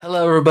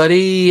Hello,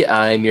 everybody.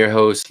 I'm your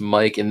host,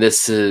 Mike, and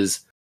this is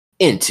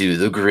Into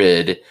the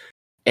Grid.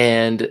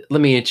 And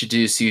let me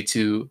introduce you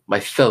to my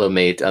fellow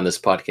mate on this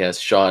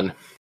podcast, Sean.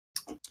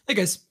 Hey,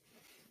 guys.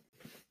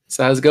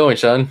 So, how's it going,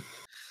 Sean?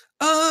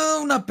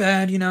 Oh, not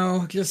bad,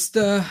 just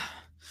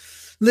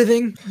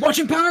living,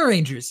 watching Power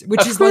Rangers,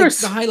 which Of is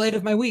course. like the highlight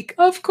of my week.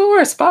 Of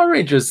course, Power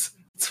Rangers.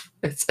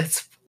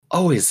 It's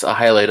always a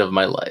highlight of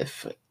my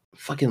life. I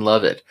fucking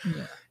love it.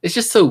 Yeah. It's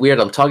just so weird.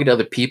 I'm talking to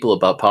other people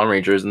about Power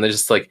Rangers, and they're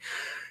just like,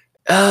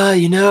 I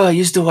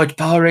used to watch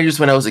Power Rangers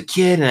when I was a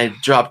kid, and I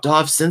dropped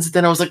off since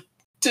then. I was like,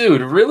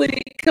 dude,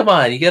 really? Come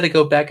on, you got to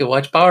go back and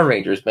watch Power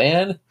Rangers,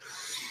 man.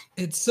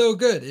 It's so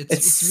good.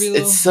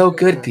 It's so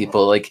good,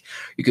 people. Like,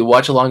 you can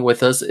watch along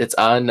with us. It's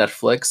on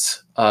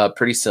Netflix.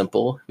 Pretty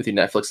simple with your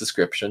Netflix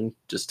subscription.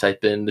 Just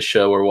type in the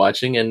show we're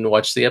watching and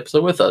watch the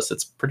episode with us.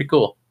 It's pretty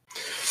cool.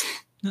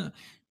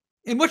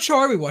 And what show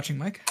are we watching,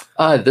 Mike?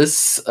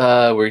 This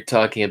we're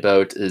talking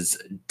about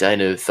is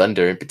Dino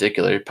Thunder in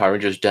particular, Power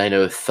Rangers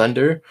Dino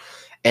Thunder.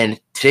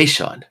 And today,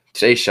 Sean,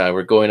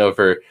 we're going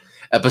over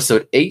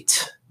episode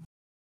 8,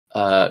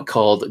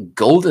 called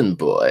Golden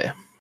Boy.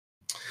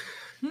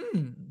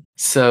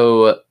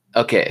 So,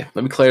 okay,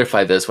 let me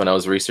clarify this. When I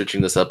was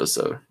researching this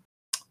episode,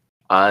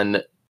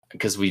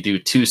 because we do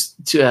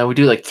we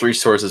do like 3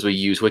 sources. We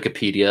use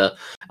Wikipedia,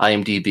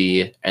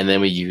 IMDb, and then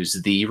we use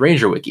the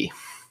Ranger Wiki.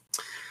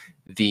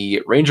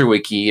 The Ranger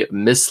Wiki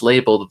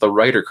mislabeled the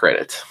writer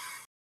credit.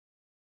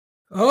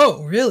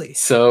 Oh, really?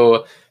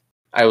 So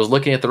I was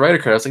looking at the writer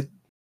credit. I was like,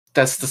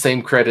 that's the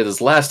same credit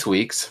as last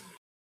week's,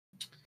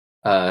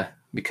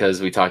 because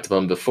we talked about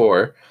them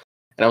before.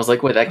 And I was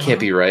like, wait, that can't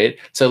be right.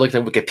 So I looked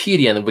at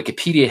Wikipedia, and the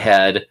Wikipedia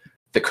had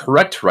the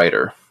correct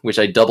writer, which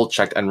I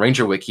double-checked on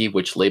Ranger Wiki,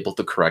 which labeled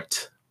the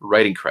correct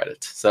writing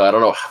credit. So I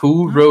don't know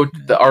who wrote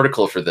the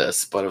article for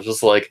this, but it was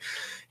just like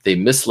they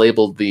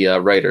mislabeled the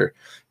writer.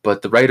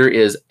 But the writer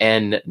is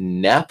Ann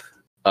Knapp,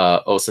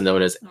 also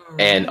known as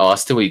Ann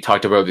Austin. We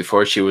talked about her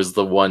before. She was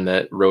the one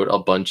that wrote a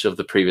bunch of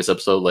the previous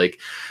episode, like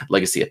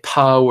Legacy of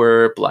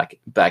Power,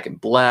 Back in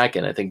Black,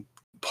 and I think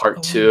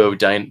Part 2 of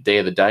Day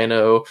of the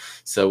Dino.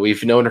 So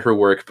we've known her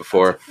work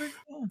before.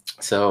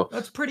 So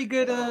that's pretty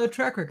good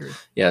track record.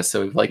 Yeah,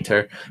 so we've liked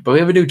her. But we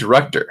have a new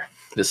director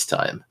this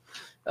time,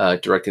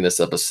 directing this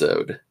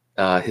episode.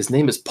 His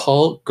name is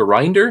Paul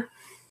Grinder.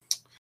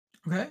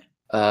 Okay.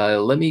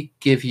 Let me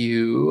give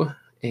you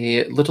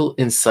a little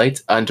insight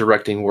on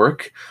directing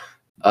work.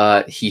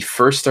 He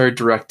first started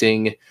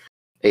directing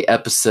an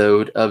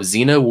episode of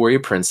Xena Warrior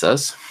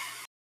Princess.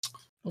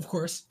 Of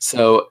course.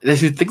 So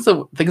things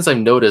I've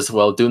noticed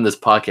while doing this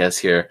podcast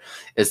here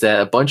is that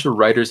a bunch of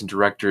writers and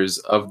directors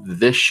of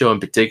this show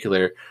in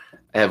particular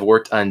have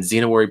worked on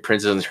Xena Warrior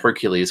Princess and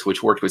Hercules,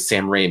 which worked with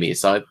Sam Raimi.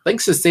 So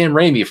thanks to Sam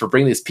Raimi for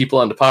bringing these people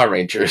onto Power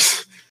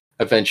Rangers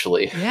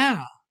eventually.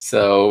 Yeah.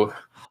 So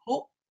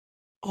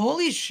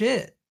holy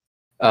shit.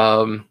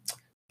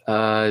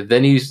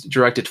 Then he's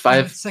directed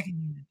 5.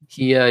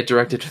 He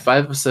directed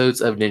 5 episodes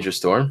of Ninja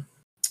Storm,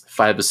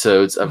 5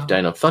 episodes of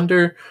Dino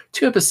Thunder,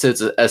 2 episodes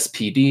of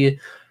SPD,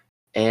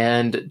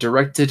 and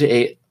directed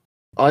a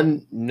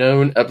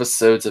unknown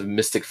episodes of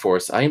Mystic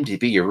Force.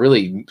 IMDb, you're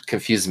really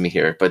confusing me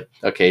here, but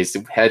okay,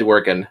 so had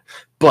work on.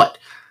 But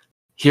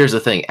here's the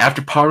thing: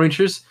 after Power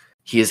Rangers,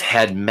 he has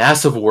had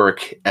massive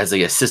work as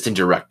an assistant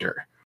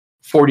director.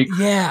 40.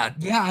 Yeah,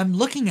 I'm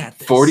looking at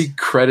this. 40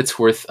 credits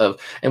worth of,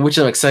 and which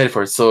I'm excited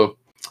for. So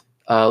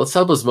let's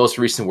talk about his most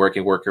recent work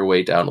and work our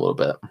way down a little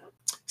bit.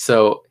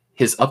 So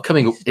his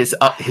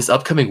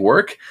upcoming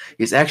work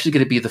is actually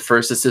going to be the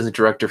first assistant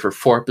director for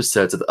 4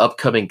 episodes of the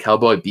upcoming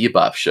Cowboy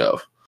Bebop show.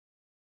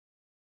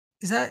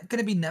 Is that going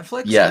to be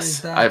Netflix?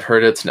 Yes, I've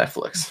heard it's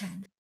Netflix. Okay.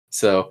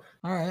 So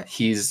all right,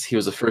 he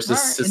was the first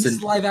assistant. And this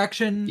is live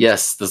action.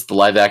 Yes, this is the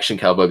live action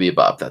Cowboy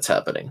Bebop that's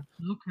happening.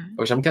 Okay,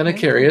 which I'm kind of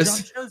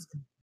curious.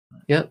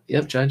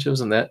 Yep, John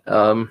Cho's in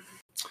that.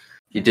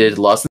 He did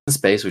Lost in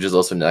Space, which is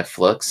also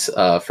Netflix,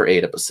 for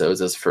 8 episodes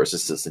as first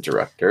assistant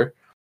director.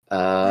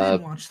 I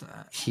didn't watch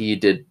that. He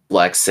did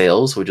Black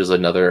Sails, which is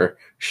another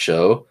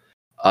show.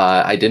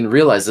 I didn't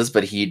realize this,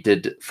 but he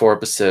did 4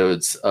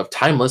 episodes of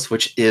Timeless,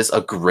 which is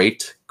a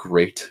great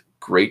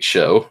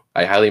show.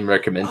 I highly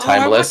recommend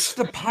Timeless.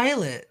 I watched the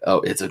pilot.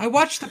 I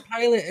watched the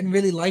pilot and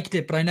really liked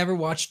it, but I never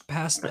watched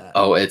past that.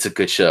 Oh, it's a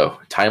good show.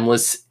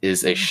 Timeless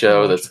is a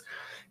show that's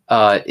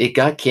it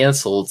got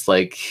canceled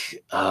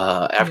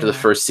after the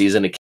first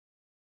season. It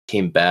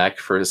came back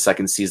for the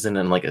second season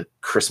and like a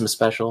Christmas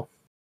special.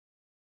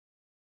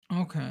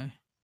 Okay.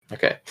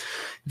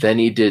 Then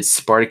he did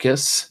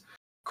Spartacus,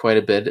 quite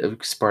a bit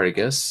of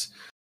Spartacus,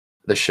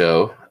 the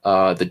show.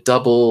 The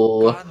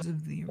Double,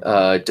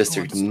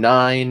 District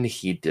 9.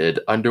 He did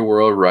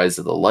Underworld, Rise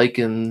of the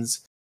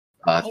Lycans,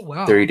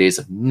 30 Days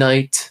of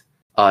Night.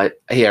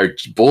 Hey,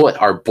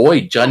 our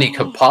boy Johnny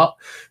Kappa.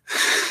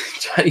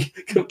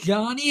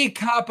 Johnny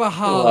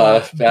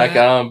Capahala back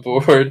on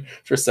board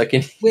for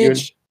second year.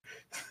 Which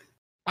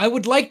I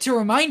would like to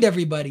remind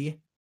everybody,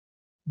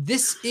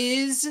 this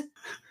is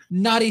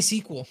not a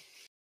sequel.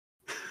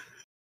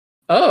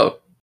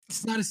 Oh.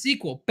 It's not a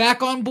sequel.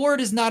 Back on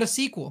Board is not a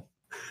sequel.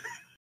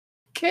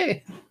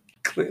 okay.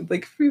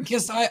 Like,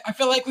 Because I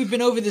feel like we've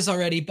been over this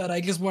already, but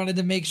I just wanted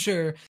to make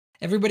sure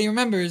everybody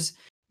remembers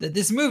that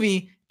this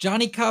movie,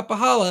 Johnny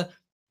Kapahala,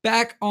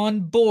 Back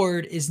on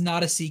Board, is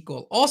not a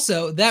sequel.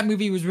 Also, that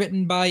movie was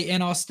written by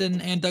Ann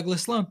Austen and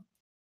Douglas Sloan.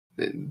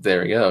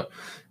 there we go.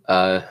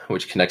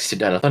 Which connects to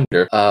Down of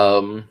Thunder.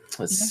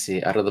 Let's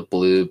see. Out of the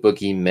Blue,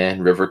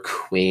 Boogeyman, River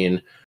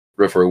Queen,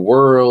 River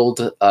World.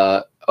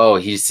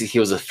 He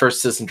was the first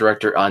assistant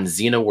director on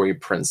Xena Warrior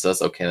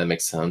Princess. Okay, that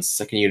makes sense.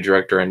 Second year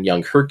director on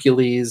Young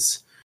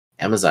Hercules,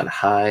 Amazon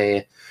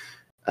High.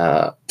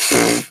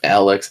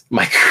 Alex,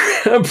 my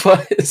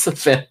grandpa is a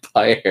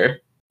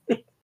vampire.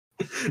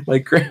 My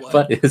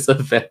grandpa is a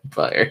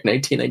vampire.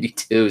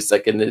 1992,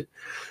 second.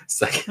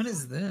 What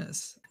is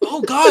this?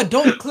 Oh God!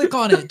 Don't click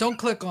on it. Don't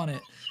click on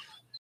it.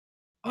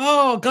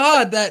 Oh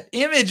God, that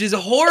image is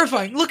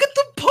horrifying. Look at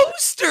the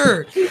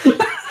poster.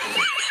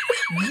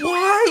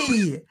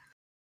 Why?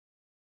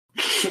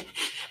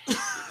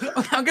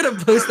 I'm gonna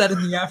post that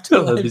in the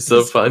afterlife. That'd be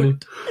so funny.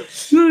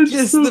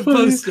 Yes, so the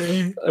funny.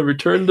 Poster. I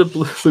Return to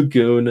Blue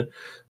Lagoon,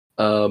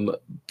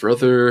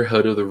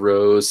 Brotherhood of the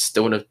Rose,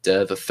 Stone of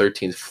Death, The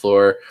 13th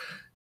Floor,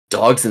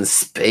 Dogs in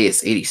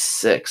Space,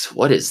 86.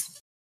 What is?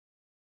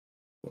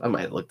 I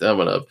might look that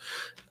one up.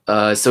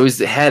 So he's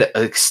had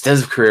an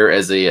extensive career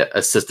as a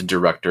assistant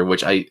director,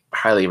 which I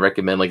highly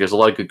recommend. Like, there's a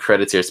lot of good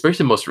credits here,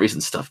 especially the most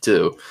recent stuff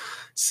too.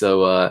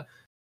 So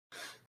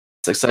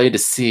it's exciting to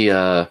see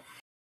our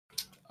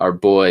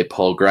boy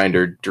Paul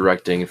Grinder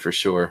directing for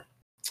sure.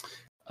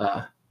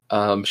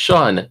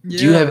 Sean,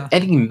 do you have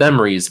any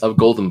memories of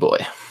Golden Boy?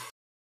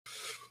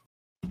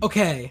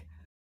 Okay.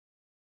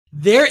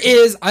 There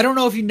is, I don't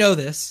know if you know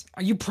this,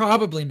 you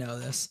probably know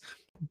this,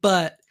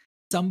 but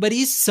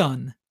somebody's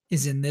son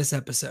is in this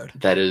episode.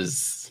 That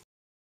is...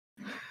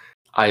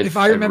 I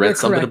read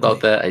something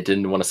about that. I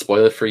didn't want to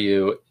spoil it for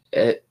you.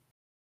 I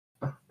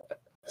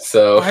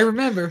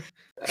remember.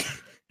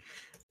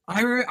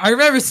 I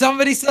remember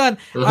somebody's son.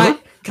 Mm-hmm.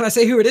 Can I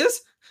say who it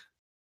is?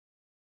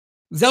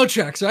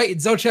 Zeltrax, right?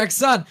 It's Zeltrax's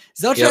son.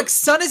 Zeltrax's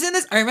son is in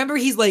this. I remember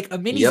he's like a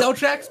mini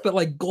Zeltrax, but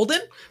like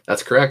golden.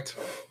 That's correct.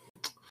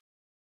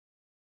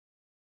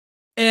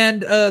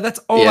 And that's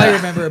all I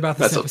remember about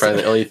this episode. That's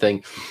probably the only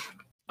thing.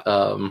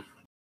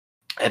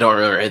 I don't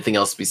remember anything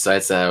else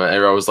besides that. I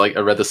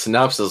read the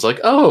synopsis. I was like,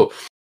 oh,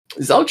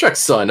 Zeltrax's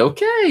son.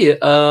 Okay.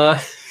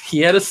 He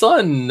had a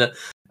son.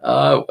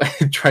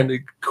 Trying to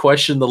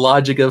question the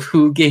logic of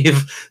who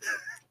gave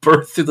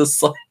birth to the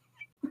son.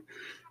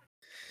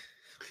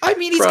 I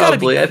mean, he's got to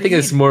be. I think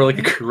it's more like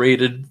a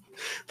created,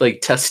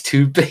 like, test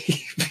tube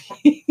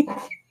baby.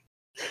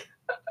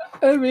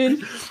 I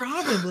mean,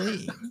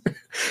 probably.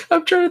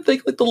 I'm trying to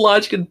think, like, the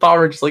logic and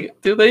power. Just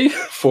like, do they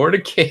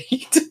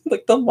fornicate?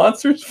 Like, the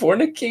monsters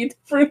fornicate?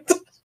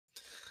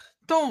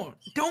 Don't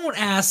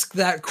ask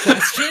that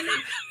question,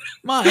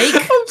 Mike.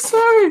 I'm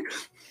sorry.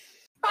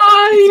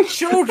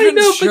 Children's I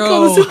know,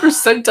 show. But Super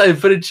Sentai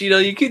footage,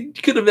 you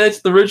could imagine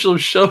the original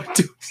show doing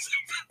something.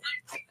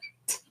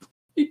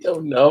 I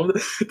don't know.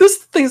 Those are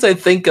the things I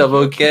think of.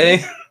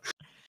 Okay,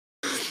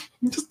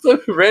 just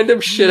the random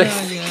shit I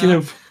think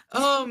of.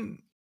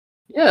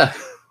 Yeah.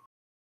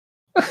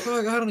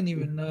 Fuck, I don't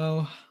even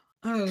know.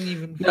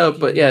 No,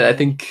 but yeah, I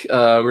think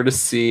we're gonna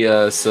see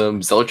some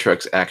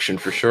Zeltrax action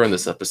for sure in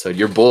this episode.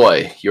 Your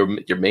boy, your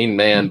main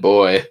man,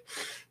 boy,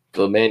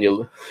 the man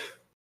you.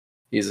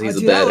 He's a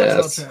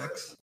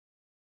badass.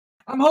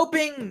 I'm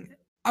hoping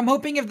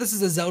if this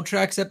is a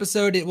Zeltrax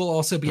episode, it will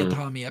also be a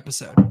Tommy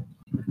episode.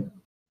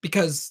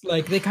 Because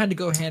like they kind of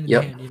go hand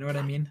in hand, you know what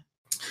I mean?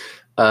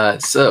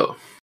 So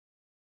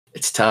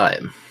it's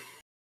time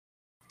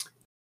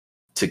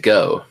to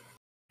go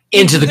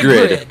into the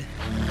grid.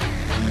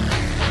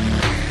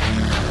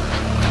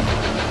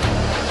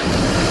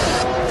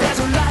 There's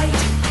a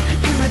light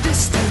in the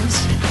distance.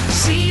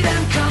 See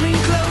them coming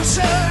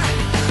closer.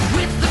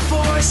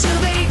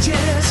 Of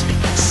ages,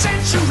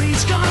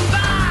 centuries gone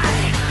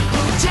by,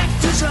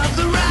 protectors of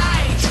the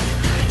right,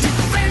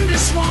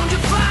 defenders sworn to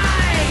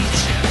fight.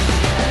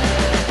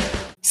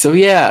 So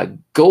yeah,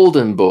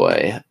 Golden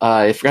Boy.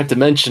 I forgot to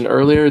mention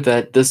earlier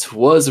that this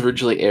was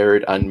originally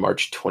aired on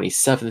March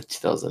 27th,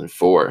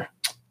 2004.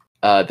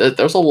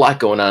 There's a lot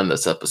going on in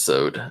this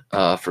episode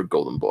for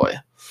Golden Boy.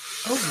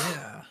 Oh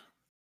yeah.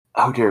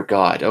 Oh dear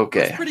God.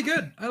 Okay. It's pretty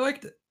good. I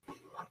liked it.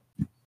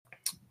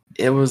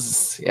 It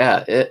was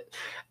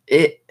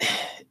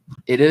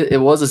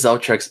It was a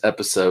Zeltrax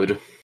episode,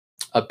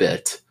 a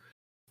bit.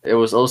 It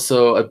was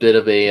also a bit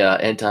of a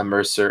Anton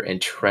Mercer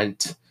and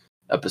Trent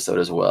episode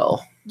as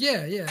well.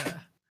 Yeah.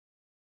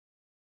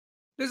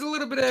 There's a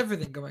little bit of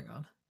everything going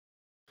on.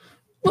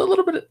 A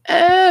little bit of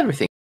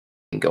everything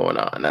going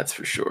on, that's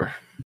for sure.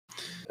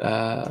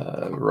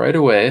 Right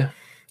away,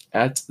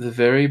 at the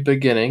very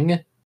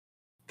beginning,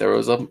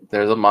 there's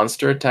a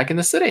monster attacking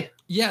the city.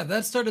 Yeah,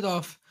 that started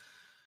off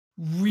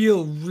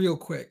real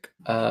quick.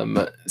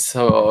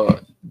 So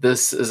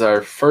this is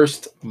our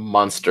first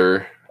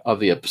monster of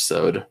the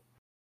episode.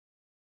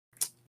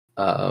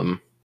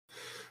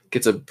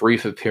 Gets a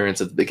brief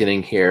appearance at the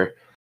beginning here.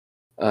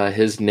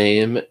 His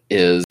name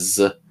is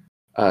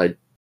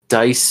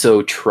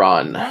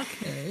Dicotron.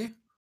 Okay.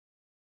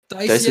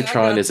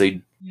 Dicotron is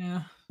a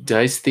Yeah.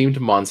 dice-themed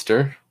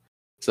monster.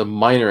 It's a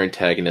minor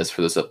antagonist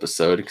for this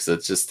episode because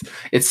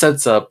it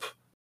sets up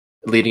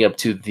leading up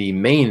to the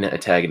main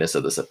antagonist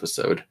of this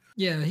episode.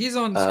 Yeah, he's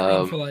on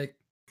screen for like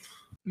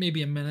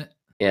maybe a minute.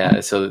 Yeah,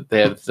 so they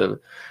have the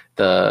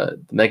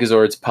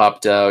Megazords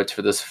popped out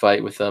for this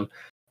fight with them,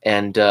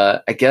 and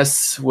I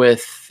guess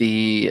with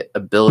the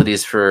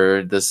abilities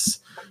for this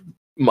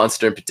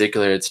monster in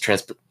particular, it's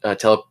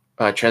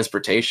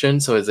transportation,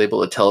 so it's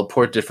able to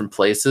teleport different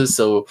places.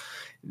 So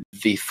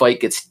the fight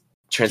gets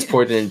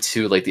transported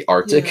into like the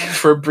Arctic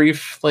for a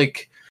brief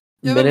minute.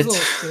 That was a little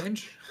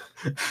strange.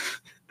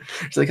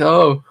 It's like,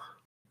 oh,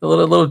 a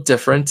little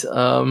different.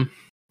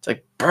 It's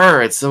like,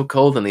 brr, it's so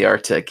cold in the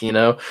Arctic,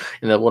 And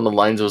then one of the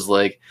lines was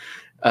like,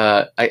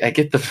 I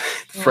get the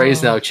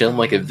phrase now, chilling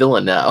like a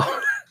villain now,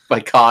 by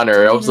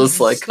Connor. I was just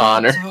like,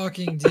 Connor.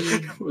 Talking,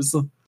 dude. It was,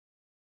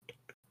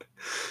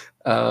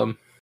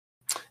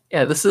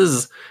 yeah, this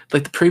is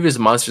like the previous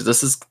monsters.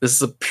 This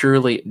is a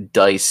purely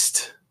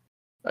diced,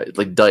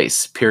 like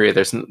dice. Period.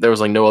 There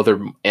was like no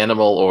other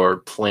animal or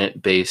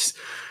plant base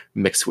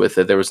mixed with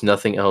it. There was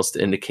nothing else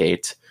to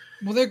indicate.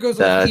 Well, there goes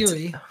our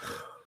theory.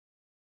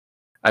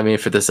 I mean,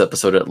 for this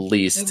episode at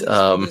least.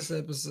 For this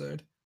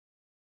episode.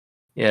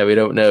 Yeah, we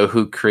don't know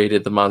who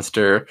created the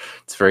monster.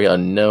 It's very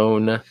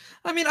unknown.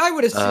 I mean, I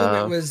would assume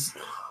it was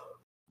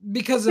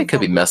because of... It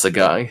could be Mesa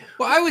Guy.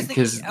 Well, I was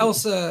thinking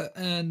Elsa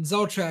and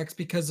Zeltrax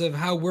because of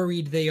how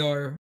worried they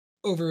are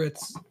over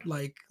its,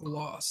 like,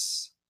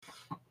 loss.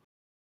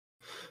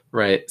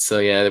 Right, so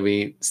yeah,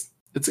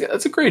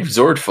 it's a great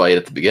Zord fight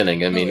at the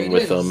beginning, I mean,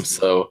 with them,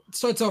 so... It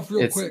starts off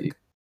real quick.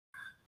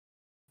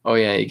 Oh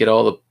yeah, you get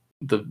all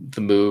the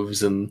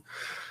moves and,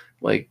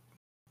 like,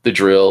 the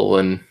drill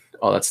and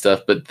all that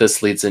stuff, but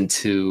this leads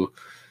into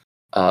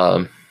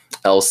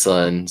Elsa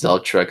and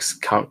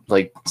Zeltrax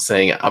like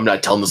saying, I'm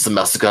not telling this to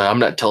Messica, I'm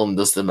not telling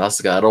this to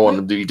Messica, I don't want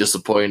to be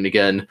disappointed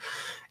again.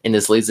 And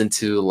this leads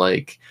into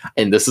like,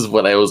 and this is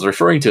what I was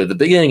referring to at the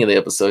beginning of the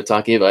episode,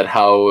 talking about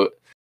how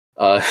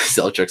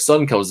Zeltrax's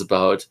son comes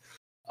about.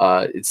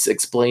 It's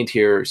explained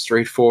here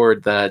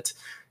straightforward that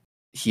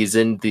he's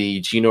in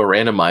the Geno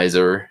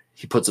randomizer.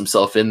 He puts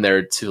himself in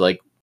there to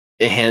like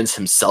enhance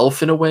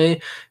himself in a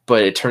way,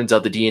 but it turns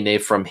out the DNA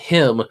from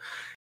him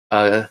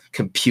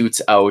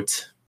computes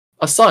out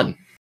a son,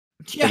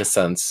 in a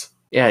sense.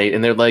 Yeah,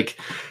 and they're like,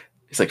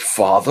 it's like,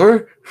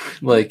 father?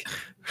 Like,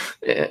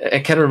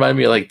 it kind of reminded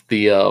me of like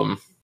the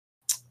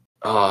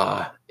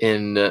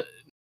in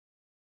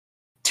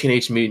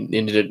Teenage Mutant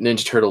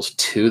Ninja Turtles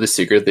 2, The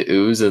Secret of the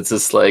Ooze. It's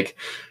just like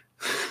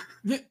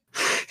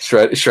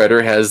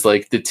Shredder has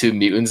like the two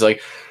mutants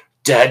like,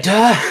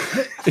 Dada.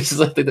 It's just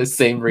like the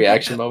same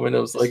reaction moment. It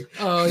was like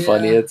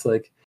funny. It's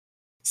like,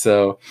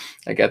 so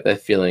I got that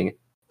feeling.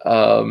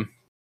 So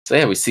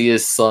yeah, we see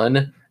his son,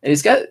 and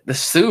he's got the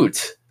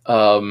suit. It's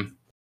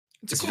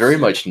cool very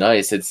suit. Much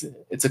nice.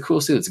 It's a cool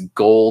suit. It's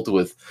gold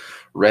with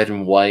red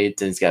and white,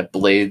 and he's got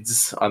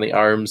blades on the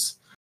arms.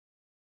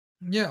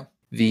 Yeah.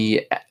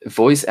 The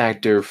voice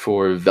actor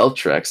for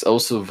Veltrax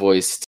also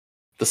voiced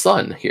the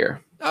son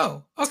here.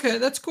 Oh, okay,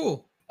 that's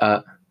cool.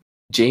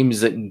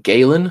 James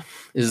Galen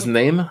is his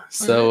name.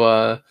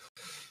 So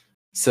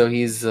so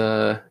he's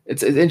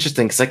it's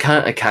interesting because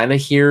I kind of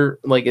hear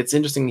like it's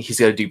interesting he's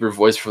got a deeper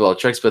voice for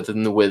Veltrax, but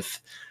then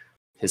with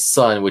his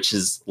son, which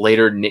is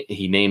later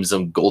he names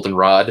him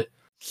Goldenrod.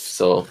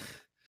 So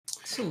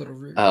it's a little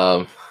rude.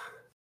 I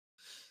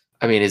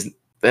mean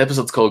the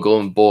episode's called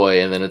Golden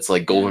Boy, and then it's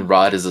like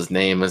Goldenrod is his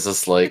name. It's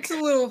just like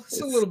it's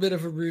a little bit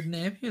of a rude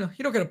name. You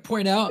don't gotta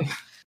point out.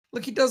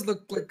 Look, he does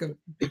look like a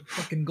big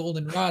fucking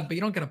goldenrod, but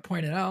you don't gotta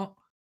point it out.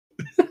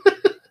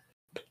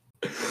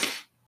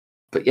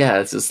 But yeah,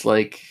 it's just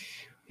like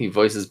he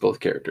voices both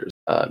characters.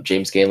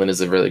 James Galen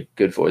is a really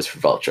good voice for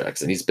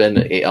Veltrax, and he's been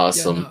an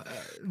awesome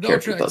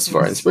character thus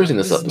far, especially in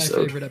this episode. This is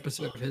my favorite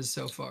episode of his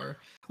so far.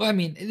 Well, I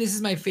mean, this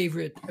is my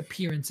favorite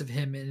appearance of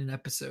him in an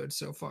episode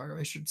so far,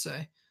 I should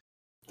say.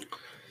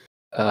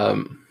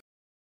 And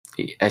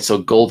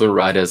so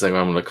Goldenrod, as I'm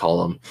going to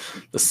call him,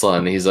 the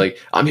son, he's like,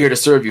 I'm here to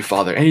serve you,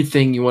 father.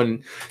 Anything you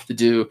want to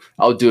do,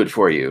 I'll do it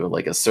for you,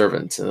 like a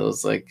servant. And I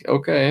was like,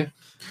 okay.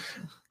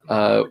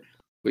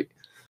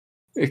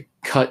 We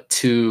cut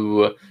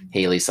to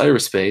Haley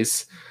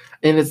cyberspace,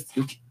 and this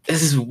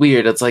is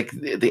weird. It's like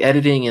the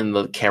editing and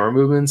the camera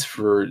movements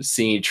for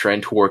seeing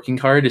Trent working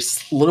hard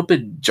is a little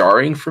bit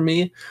jarring for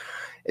me.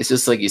 It's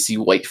just like you see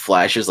white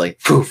flashes, like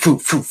foo foo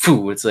foo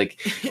foo. It's like,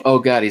 oh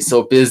god, he's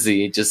so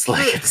busy, just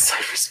like in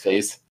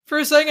cyberspace. For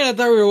a second, I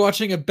thought we were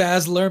watching a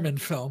Baz Luhrmann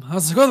film. I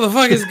was like, what the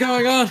fuck is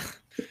going on?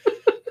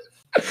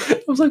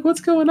 I was like,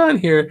 what's going on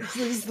here? Is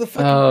this the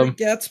fucking Great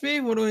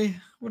Gatsby? What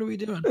are we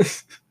doing?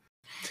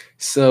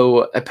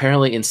 So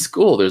apparently in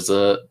school,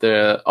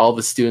 all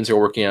the students are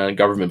working on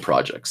government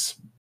projects.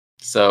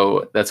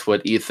 So that's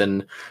what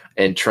Ethan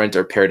and Trent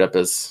are paired up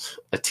as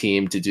a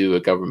team to do a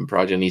government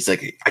project. And he's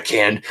like, I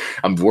can't.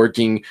 I'm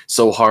working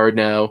so hard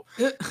now.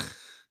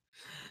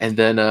 And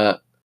then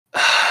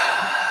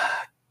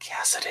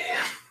Cassidy.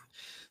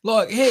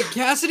 Look, hey,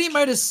 Cassidy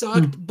might have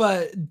sucked,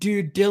 but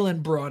dude,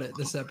 Dylan brought it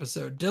this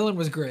episode. Dylan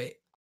was great.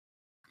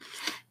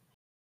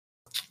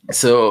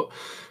 So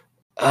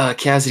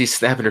Cassidy's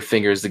snapping her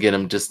fingers to get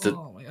him just to,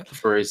 Oh my god.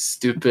 for his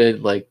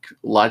stupid like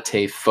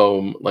latte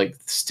foam, like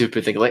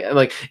stupid thing.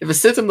 Like if it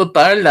sits on the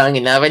bar long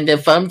enough and the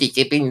foam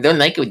disappears, don't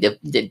like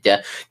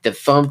it, the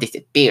foam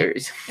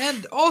disappears.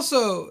 And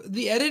also,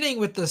 the editing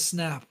with the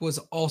snap was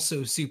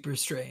also super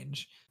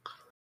strange.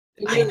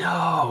 I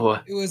know.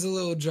 It was a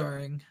little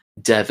jarring.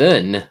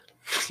 Devin.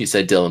 You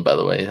said Dylan, by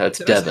the way. That's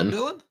Did I say Devin.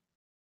 Dylan?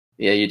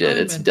 Yeah, you did.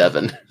 I It's meant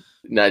Devin.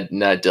 Not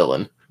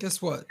Dylan.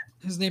 Guess what?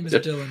 His name is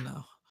Dylan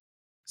now.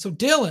 So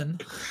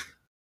Dylan,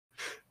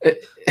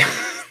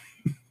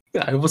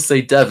 I will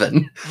say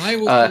Devin. I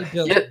will say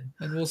Dylan, yeah.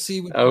 and we'll see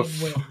which Oh,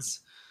 one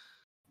wins.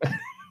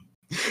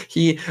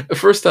 He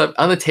first up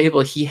on the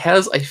table, he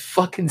has a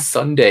fucking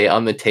sundae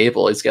on the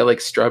table. He's got like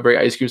strawberry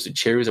ice creams and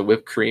cherries and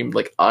whipped cream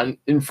like on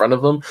in front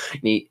of him.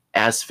 And he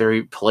asks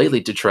very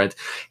politely to Trent,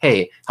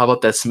 "Hey, how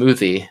about that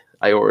smoothie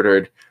I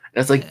ordered?" And I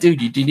was like,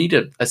 dude, you need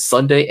a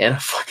sundae and a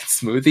fucking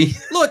smoothie?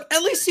 Look,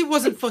 at least he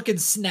wasn't fucking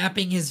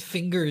snapping his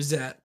fingers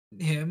at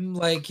him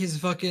like his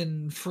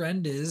fucking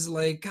friend is.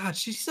 Like, God,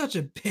 she's such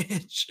a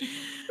bitch.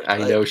 I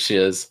Like, know she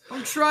is.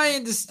 I'm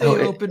trying to stay Oh,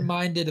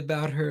 open-minded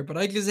about her, but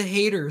I just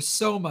hate her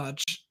so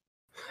much.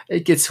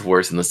 It gets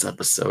worse in this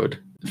episode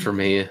for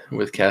me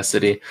with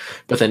Cassidy.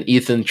 But then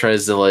Ethan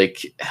tries to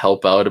like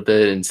help out a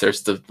bit and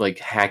starts to like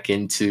hack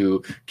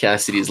into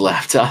Cassidy's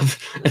laptop.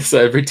 And so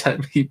every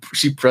time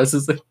she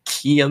presses a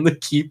key on the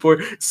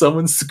keyboard,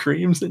 someone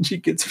screams and she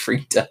gets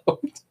freaked out.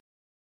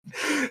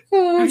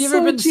 Oh, Have you ever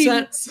so been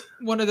genius. sent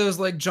one of those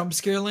like jump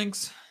scare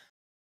links?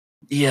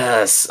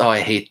 Yes. Oh, I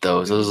hate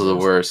those. Those are the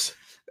worst.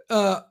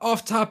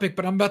 Off topic,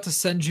 but I'm about to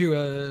send you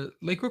a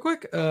link real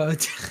quick.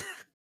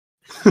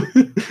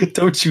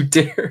 Don't you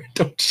dare.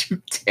 Don't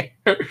you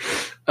dare.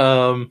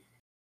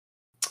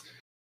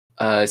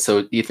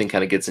 So Ethan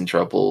kind of gets in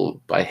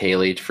trouble by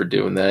Haley for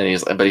doing that.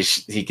 And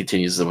he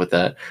continues with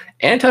that.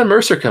 Anton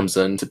Mercer comes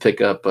in to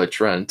pick up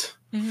Trent.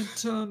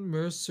 Anton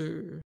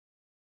Mercer.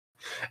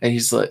 And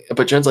he's like,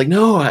 but Trent's like,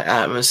 no,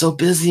 I'm so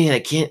busy and I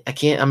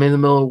can't, I'm in the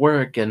middle of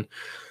work. And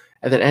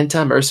then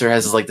Anton Mercer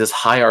has like this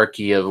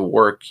hierarchy of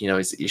work, you know,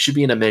 he should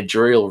be in a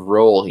managerial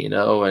role, you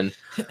know, and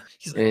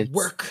He's like,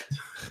 work.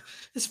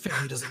 This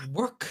family doesn't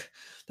work.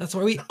 That's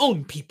why we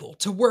own people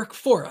to work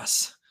for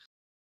us.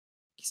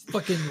 He's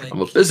fucking like,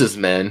 I'm a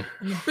businessman.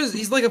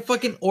 He's like a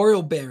fucking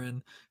oil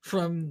baron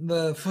from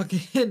the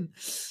fucking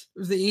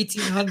the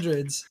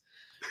 1800s.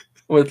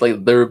 With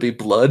like, there would be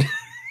blood.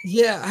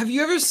 Yeah. Have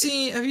you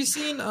seen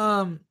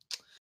I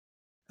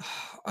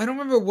don't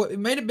remember what it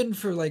might have been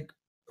for like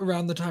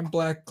around the time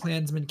Black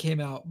Klansman came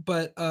out,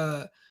 but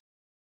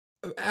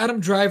Adam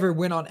Driver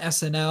went on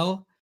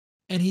SNL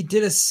and he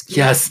did a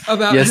skit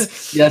about yes, I've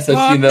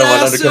seen that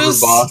one, Undercover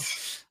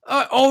Boss.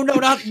 Oh no,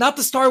 not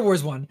the Star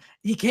Wars one.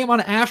 He came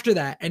on after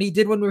that and he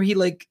did one where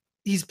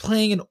he's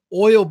playing an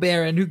oil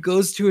baron who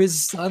goes to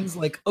his son's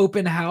like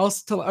open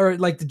house or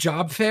like the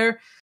job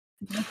fair.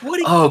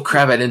 Oh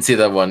crap! I didn't see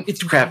that one.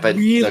 It's crap.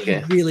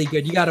 Really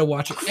good. You got to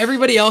watch it.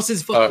 Everybody else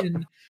is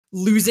fucking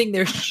losing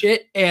their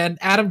shit, and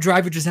Adam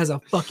Driver just has a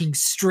fucking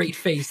straight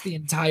face the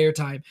entire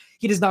time.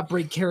 He does not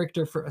break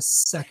character for a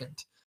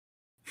second.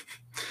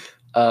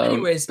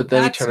 Anyways, but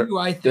then that's who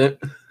I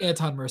think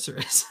Anton Mercer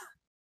is.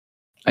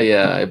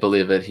 Yeah, I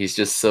believe it. He's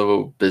just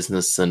so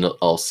business and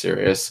all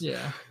serious.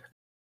 Yeah.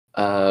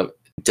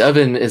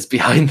 Devin is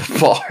behind the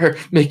bar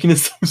making it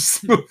so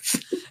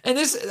smooth. And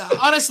this,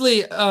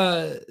 honestly,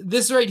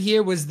 this right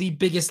here was the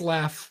biggest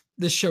laugh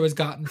this show has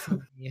gotten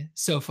from me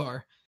so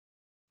far.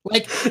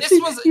 Like, this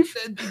was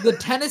the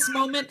tennis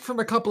moment from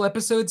a couple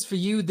episodes for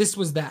you. This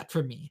was that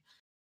for me.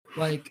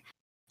 Like,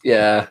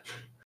 yeah.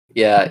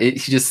 He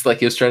just like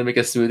he was trying to make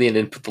a smoothie and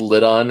didn't put the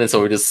lid on, and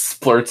so it just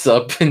splurts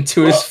up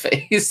into his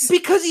face.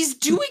 Because he's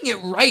doing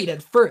it right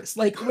at first.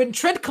 Like when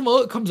Trent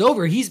comes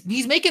over, he's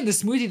making the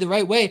smoothie the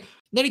right way.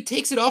 Then he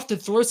takes it off to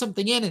throw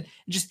something in and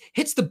just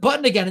hits the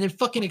button again, and it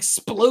fucking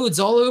explodes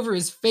all over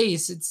his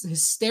face. It's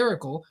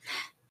hysterical.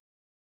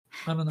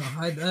 I don't know.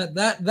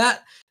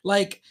 That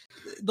like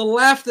the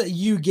laugh that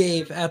you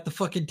gave at the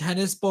fucking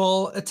tennis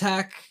ball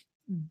attack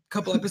a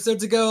couple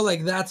episodes ago,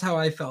 like that's how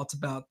I felt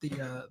about the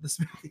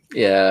smoothie.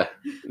 Yeah,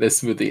 the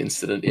smoothie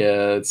incident.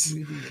 Yeah,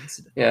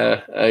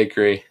 yeah, I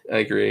agree.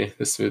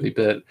 The smoothie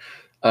bit.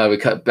 We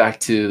cut back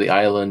to the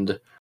island,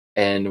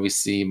 and we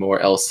see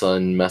more Elsa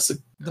and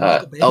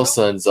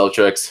Elsa and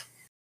Zeltrix.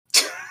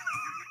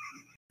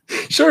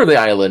 Sure, the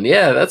island.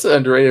 Yeah, that's an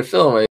underrated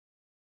film.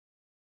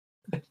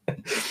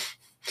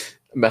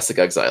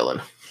 Messigog's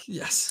Island.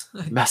 Yes.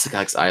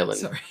 Messigog's Island.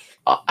 Sorry.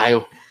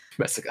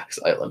 Messigog's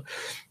Island.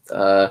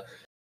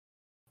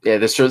 Yeah,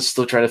 they're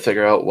still trying to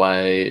figure out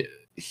why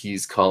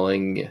he's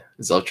calling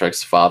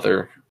Zeltrix's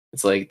father.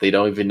 It's like they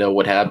don't even know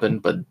what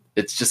happened, but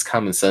it's just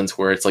common sense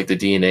where it's like the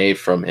DNA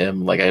from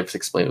him, like I've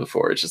explained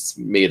before, it just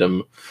made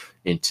him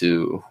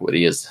into what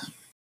he is.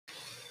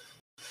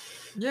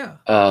 Yeah.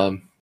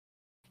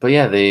 but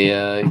yeah,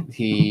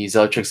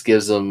 Zeltrix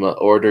gives them an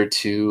order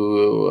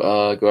to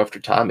go after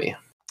Tommy.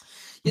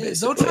 Yeah,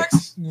 basically.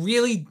 Zoltrax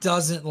really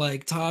doesn't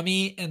like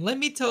Tommy, and let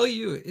me tell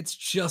you, it's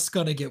just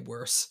gonna get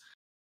worse.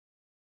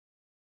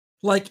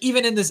 Like,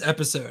 even in this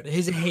episode,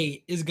 his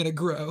hate is gonna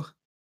grow.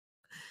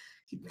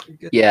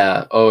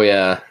 Yeah. Oh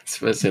yeah.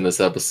 Especially in this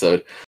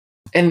episode.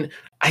 And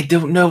I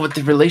don't know what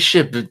the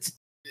relationship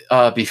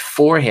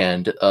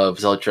beforehand of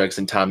Zeltrax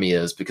and Tommy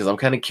is, because I'm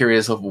kind of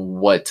curious of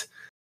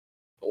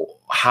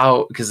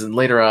how, because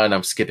later on,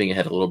 I'm skipping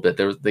ahead a little bit.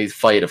 They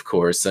fight, of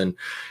course, and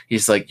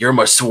he's like, "You're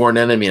my sworn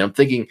enemy." And I'm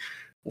thinking,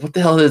 what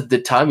the hell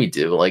did Tommy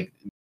do? Like,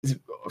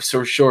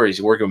 so sure,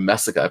 he's working with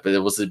Messica,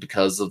 but was it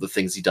because of the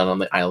things he done on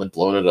the island,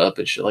 blowing it up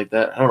and shit like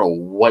that? I don't know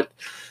what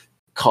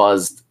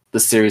caused the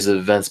series of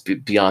events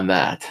beyond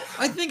that.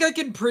 I think I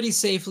can pretty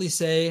safely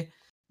say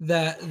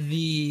that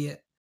the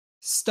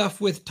stuff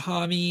with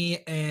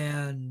Tommy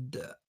and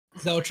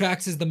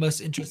Zeltrax is the most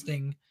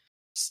interesting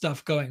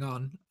stuff going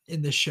on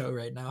in this show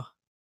right now.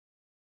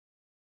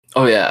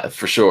 Oh yeah,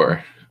 for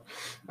sure.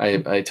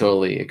 I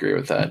totally agree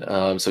with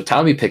that. So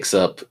Tommy picks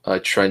up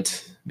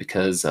Trent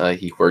because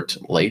he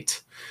worked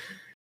late.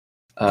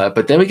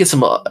 But then we get a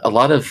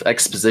lot of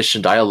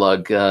exposition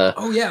dialogue.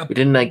 Oh yeah, we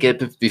didn't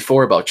get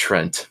before about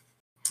Trent.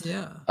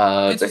 Yeah.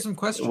 Answer some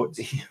questions.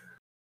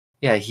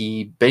 Yeah,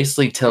 he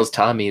basically tells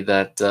Tommy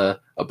that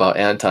about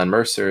Anton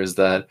Mercer is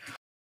that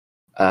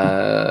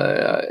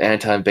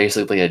Anton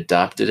basically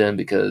adopted him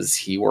because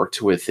he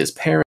worked with his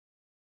parents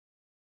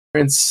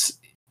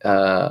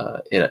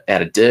at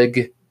a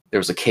dig. There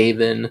was a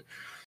cave-in,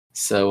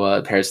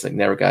 so parents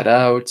never got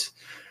out,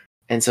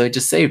 and so he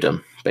just saved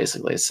him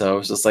basically. So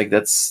it's just like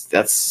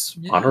that's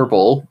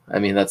honorable. I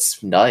mean,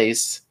 that's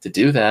nice to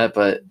do that,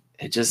 but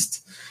it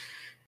just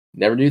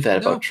never knew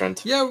that about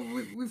Trent. Yeah,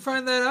 we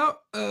find that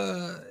out.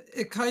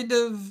 It kind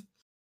of,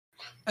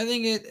 I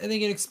think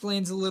it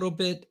explains a little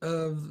bit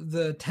of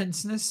the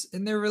tenseness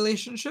in their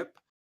relationship.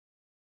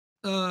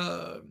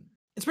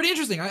 It's pretty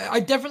interesting. I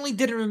definitely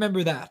didn't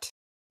remember that.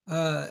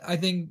 I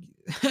think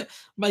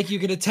Mike, you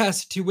could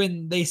attest to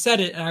when they said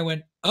it, and I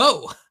went,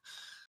 "Oh,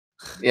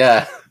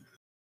 yeah."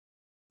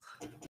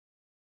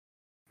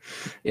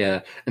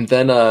 Yeah, and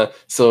then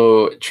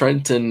so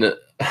Trent and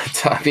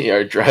Tommy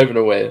are driving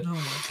away,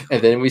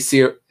 and then we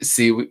see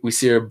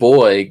our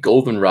boy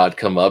Goldenrod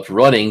come up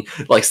running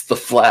like the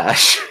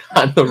Flash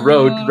on the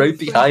road right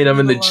behind him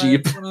in the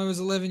Jeep. When I was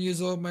 11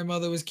 years old, my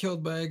mother was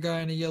killed by a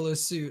guy in a yellow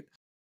suit.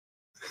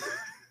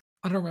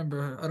 I don't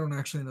remember. I don't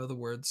actually know the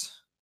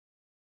words.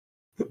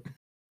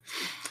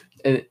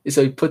 And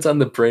so he puts on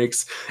the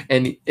brakes,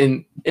 and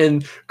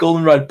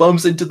Goldenrod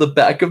bumps into the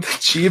back of the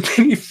Jeep,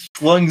 and he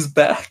flungs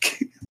back.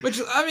 Which,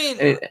 I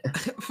mean,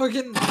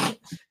 fucking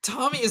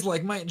Tommy is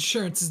like, my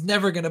insurance is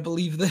never gonna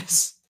believe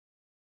this.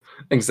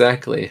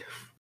 Exactly.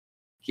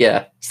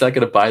 Yeah, he's not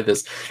gonna buy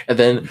this. And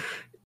then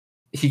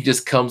he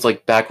just comes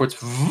like backwards,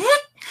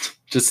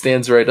 just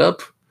stands right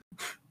up.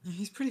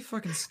 He's pretty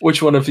fucking scary.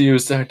 Which one of you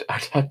is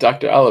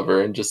Dr.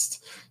 Oliver, and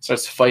just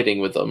starts fighting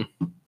with them.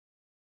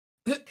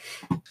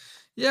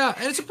 Yeah,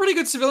 and it's a pretty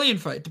good civilian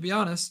fight, to be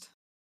honest.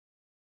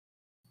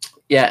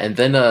 Yeah, and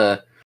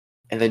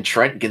then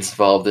Trent gets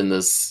involved in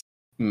this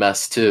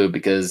mess too,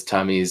 because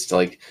Tommy's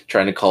like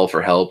trying to call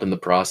for help in the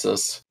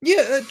process.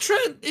 Yeah,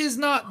 Trent is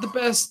not the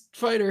best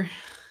fighter.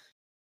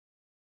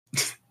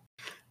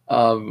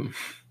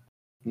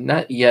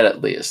 Not yet,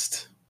 at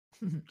least.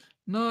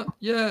 Not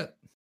yet.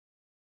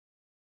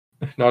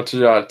 Not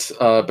yet.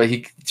 But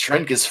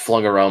Trent gets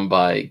flung around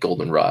by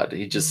Goldenrod.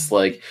 He just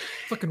like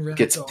fucking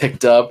gets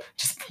picked up,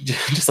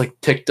 just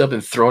like picked up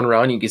and thrown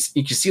around. You can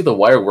see the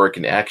wire work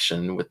in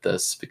action with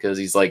this, because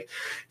he's like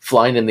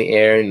flying in the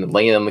air and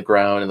laying on the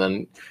ground, and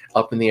then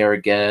up in the air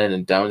again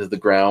and down to the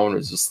ground.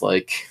 It's just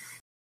like,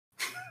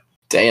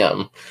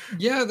 damn.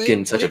 Yeah, they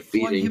getting such a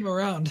flung beating. him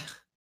around.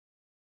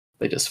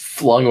 They just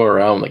flung him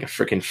around like a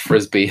freaking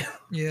frisbee.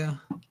 Yeah.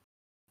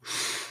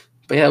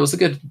 But yeah, it was a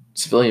good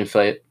civilian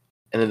fight.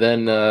 And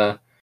then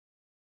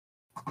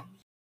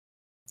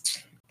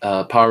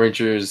Power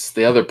Rangers,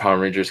 the other Power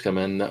Rangers come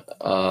in.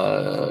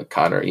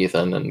 Connor,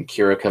 Ethan, and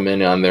Kira come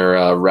in on their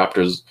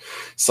Raptors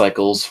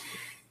cycles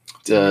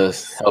to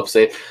help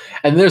save.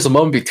 And there's a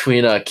moment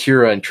between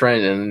Kira and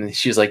Trent, and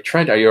she's like,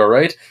 "Trent, are you all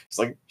right?"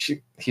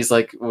 He's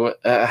like,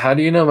 "How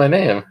do you know my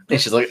name?"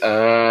 And she's like,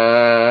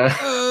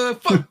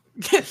 fuck.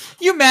 Can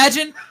you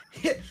imagine?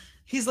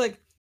 He's like,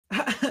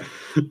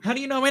 "How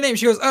do you know my name?"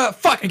 She goes,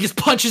 fuck, and just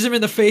punches him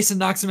in the face and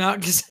knocks him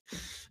out. Just,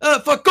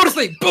 fuck, go to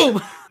sleep.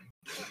 Boom.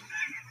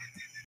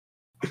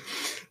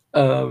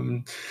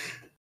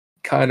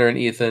 Connor and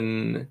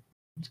Ethan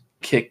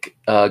kick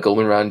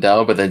Goldenrod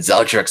down, but then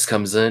Zeltrax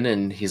comes in,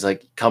 and he's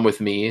like, "Come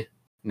with me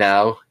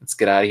now. Let's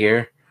get out of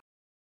here."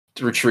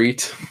 To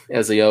retreat,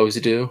 as they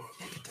always do.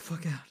 Get the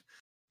fuck out.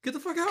 Get the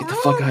fuck out. Get the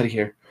fuck out of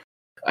here.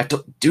 I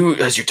don't do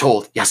as you're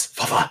told. Yes,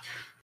 father.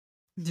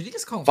 Did he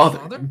just call him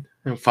father?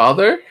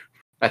 Father?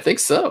 I think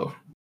so.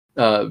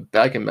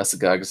 Back in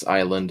Mesogog's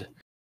island,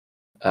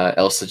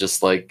 Elsa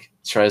just like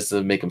tries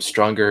to make him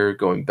stronger,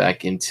 going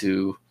back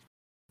into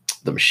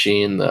the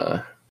machine,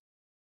 the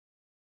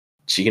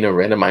Geno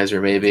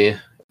randomizer, maybe. I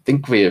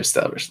think we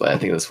established that. I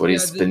think that's what Yeah,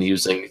 he's been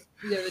using.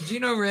 Yeah, the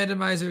Geno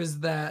randomizer is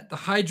that. The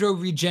Hydro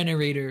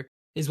regenerator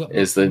is what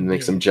Is that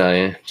makes him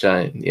giant,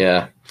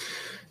 yeah.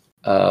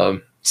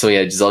 So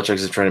yeah, Zeltrax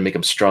is trying to make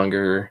him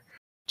stronger.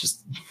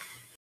 Just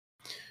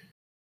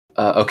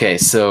okay,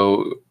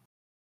 so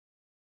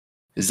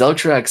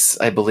Zeltrax,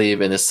 I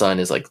believe, in the Sun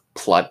is like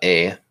plot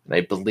A, and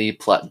I believe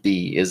plot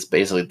B is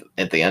basically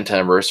the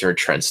Anti-Mercer and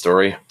Trent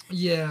story.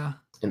 Yeah.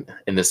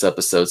 In this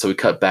episode, so we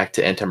cut back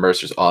to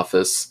Anti-Mercer's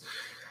office,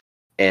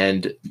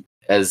 and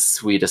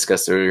as we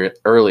discussed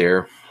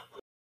earlier,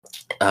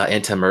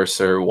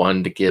 Anti-Mercer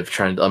wanted to give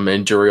Trent a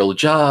managerial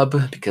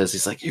job because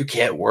he's like, you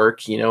can't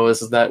work,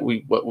 this is not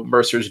what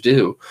Mercers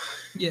do.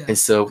 Yeah. And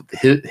so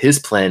his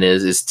plan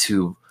is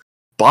to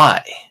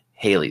buy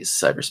Haley's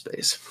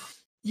cyberspace.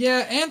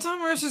 Yeah,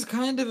 Anti-Mercer's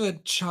kind of a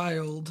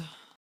child.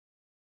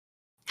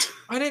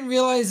 I didn't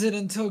realize it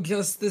until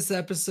just this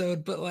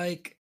episode, but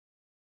like,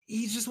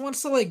 he just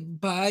wants to like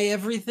buy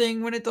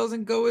everything when it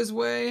doesn't go his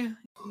way.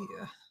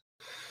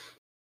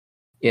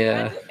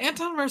 Yeah.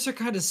 Anton Mercer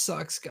kind of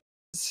sucks,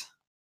 guys.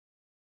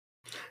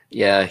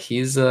 Yeah,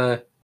 he's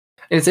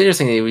it's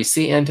interesting that we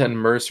see Anton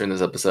Mercer in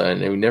this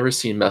episode and we never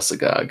see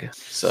Mesagog.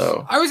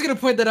 So I was gonna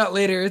point that out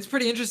later. It's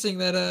pretty interesting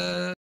that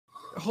a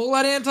whole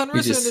lot of Anton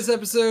Mercer in this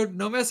episode,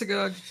 no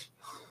Mesagog.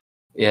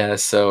 Yeah,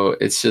 so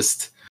it's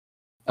just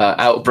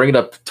I'll bring it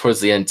up towards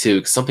the end too,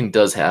 because something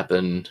does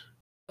happen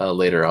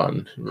later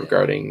on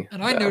regarding.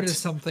 And I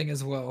noticed something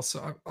as well,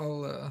 so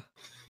I'll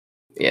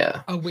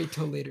wait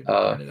till later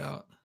to point it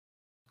out.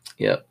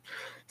 Yep.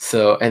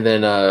 So and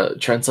then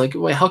Trent's like,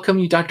 wait, how come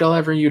you, Dr.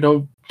 Oliver, you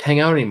don't hang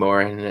out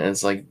anymore? And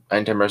it's like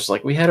Anti-Mercer's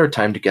like, we had our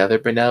time together,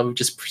 but now we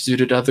just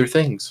pursued other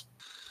things.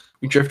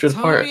 We drifted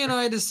apart. Tommy and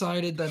I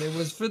decided that it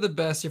was for the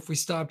best if we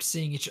stopped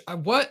seeing each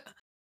other. What?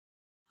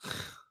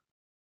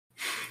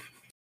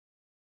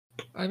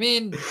 I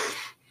mean,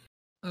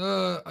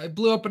 I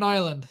blew up an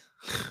island.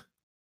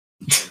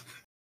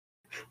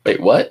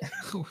 Wait, what?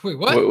 Wait,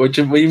 what? What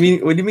do you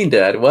mean? What do you mean,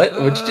 Dad?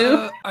 What'd you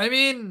do? I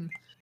mean,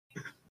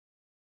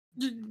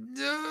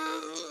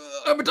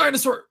 I'm a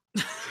dinosaur.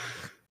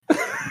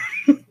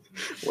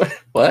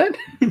 What?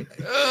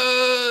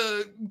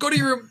 Go to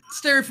your room.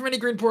 Stare from any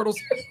green portals.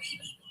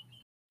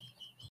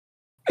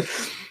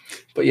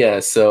 But yeah,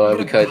 so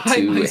we cut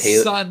to my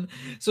son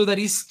so that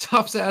he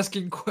stops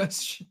asking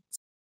questions.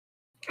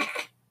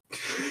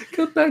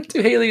 Go back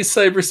to Haley's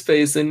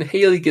cyberspace, and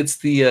Haley gets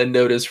the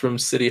notice from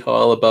City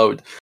Hall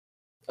about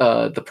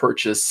the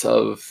purchase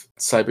of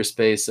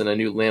cyberspace and a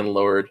new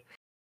landlord.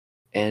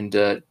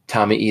 And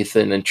Tommy,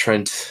 Ethan, and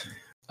Trent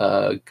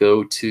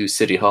go to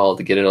City Hall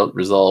to get it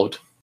resolved.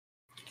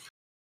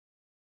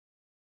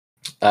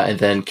 And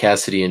then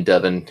Cassidy and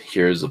Devin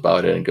hears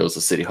about it and goes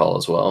to City Hall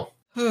as well.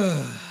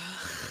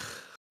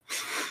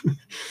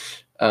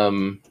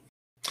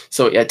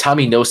 So yeah,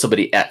 Tommy knows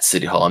somebody at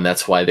City Hall, and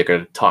that's why they're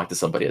going to talk to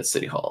somebody at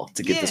City Hall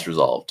to get this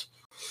resolved.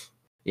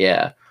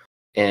 Yeah,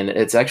 and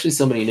it's actually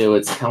somebody new.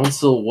 It's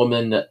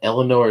Councilwoman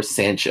Eleanor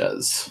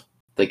Sanchez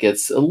that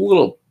gets a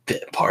little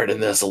bit part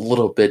in this, a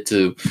little bit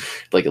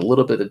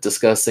of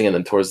discussing, and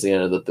then towards the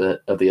end of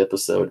the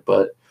episode,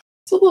 but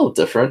it's a little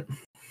different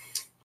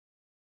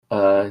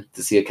to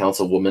see a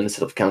councilwoman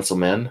instead of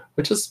councilman,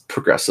 which is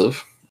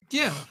progressive.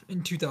 Yeah,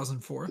 in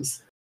 2004.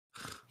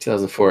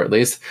 2004 at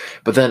least.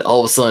 But then all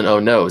of a sudden, oh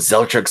no,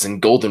 Zeltrax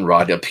and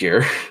Goldenrod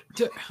appear.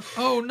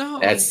 Oh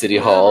no. At City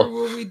Hall.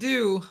 What will we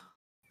do?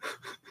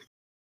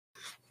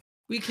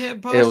 We can't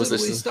possibly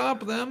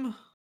stop them.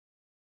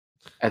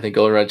 I think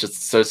Goldenrod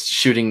just starts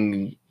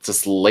shooting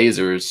just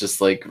lasers just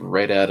like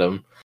right at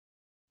him.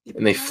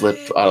 And they flip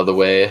out of the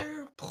way.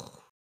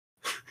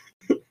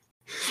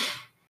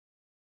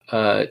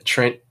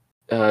 Trent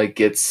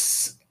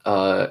gets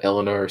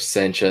Eleanor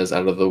Sanchez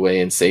out of the way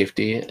in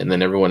safety, and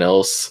then everyone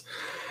else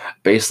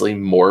basically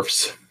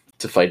morphs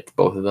to fight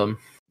both of them.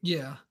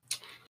 Yeah.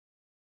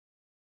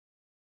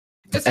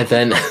 And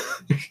then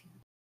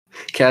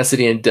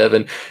Cassidy and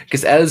Devin,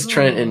 because as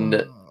Trent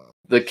and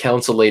the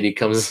council lady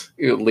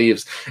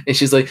leaves, and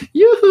she's like,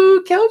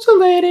 "Yoo-hoo, council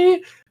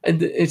lady!"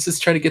 And it's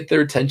just trying to get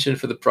their attention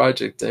for the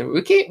project. And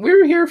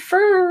we're here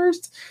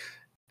first.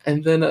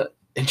 And then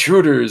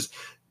Intruders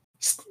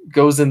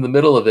goes in the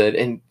middle of it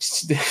and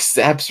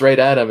zaps right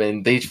at him,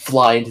 and they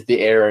fly into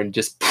the air and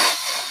just.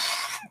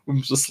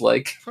 I'm just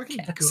like,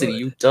 Cassidy,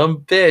 you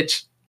dumb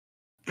bitch.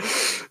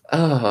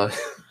 God,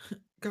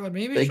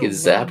 maybe they get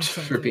zapped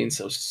for being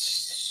so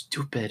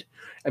stupid.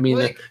 I mean,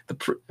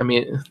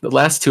 the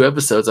last two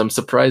episodes, I'm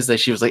surprised that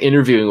she was like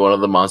interviewing one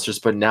of the monsters,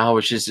 but now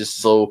she's just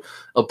so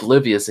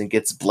oblivious and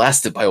gets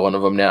blasted by one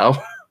of them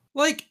now.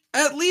 Like,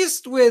 at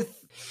least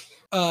with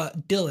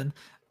Dylan.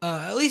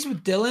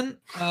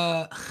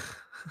 I'm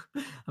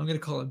gonna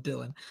call him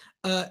Dylan.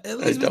 At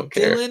least with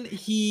Dylan,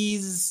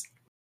 he's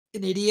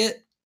an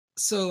idiot.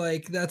 So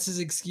like that's his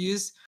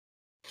excuse.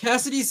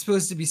 Cassidy's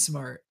supposed to be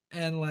smart,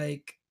 and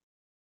like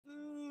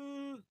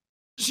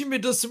she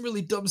does some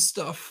really dumb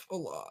stuff a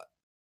lot.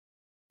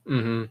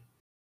 Mm-hmm.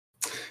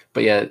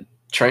 But yeah,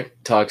 Trent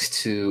talks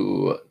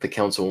to the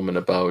councilwoman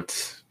about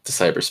to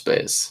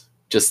cyberspace.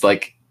 Just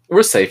like,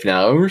 we're safe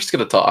now, and we're just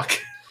gonna talk.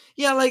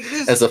 Yeah, like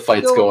this As the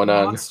fight's still going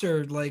on.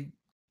 monster, like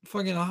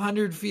fucking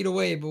 100 feet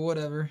away, but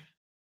whatever.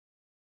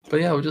 But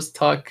yeah, we'll just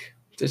talk.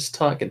 Just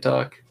talk and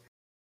talk.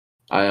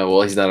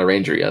 Well, he's not a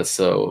ranger yet,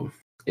 so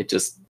it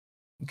just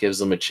gives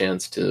him a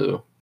chance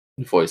to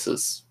voice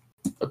his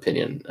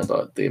opinion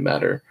about the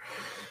matter.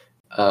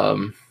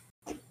 Yeah,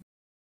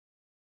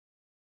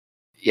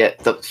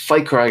 the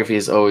fight choreography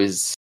is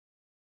always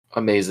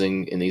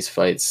amazing in these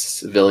fights,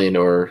 civilian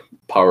or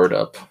powered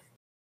up.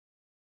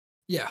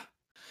 Yeah.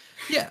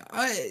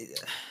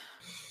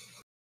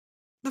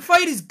 The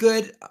fight is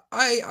good.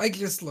 I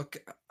just look.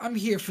 I'm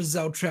here for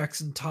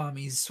Zeltrax and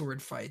Tommy's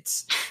sword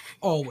fights.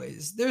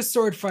 Always, their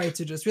sword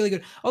fights are just really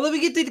good. Although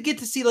we get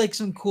to see like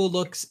some cool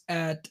looks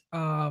at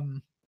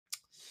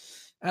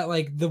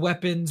like the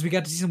weapons. We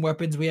got to see some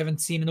weapons we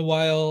haven't seen in a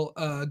while.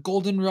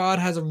 Goldenrod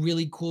has a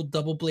really cool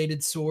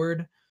double-bladed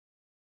sword.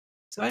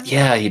 So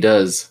Yeah, he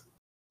does.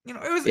 You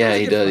know, it was. Yeah, it was a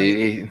he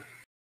good does. fight.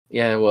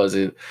 Yeah, it was.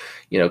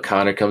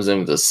 Connor comes in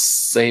with a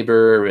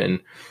saber, and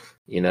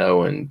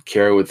and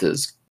Kara with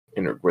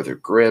with her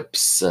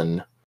grips,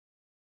 and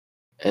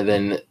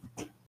then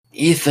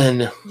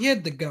Ethan. He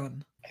had the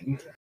gun.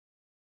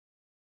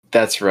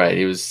 That's right.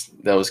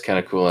 That was kind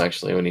of cool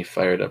actually when he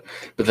fired up.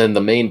 But then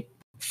the main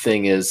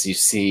thing is you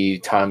see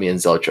Tommy and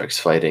Zeltrax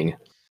fighting.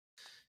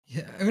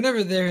 Yeah,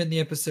 whenever they're in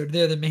the episode,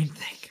 they're the main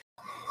thing.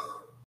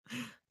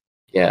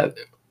 Yeah,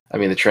 I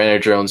mean the trainer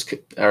drones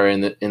are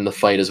in the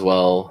fight as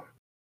well,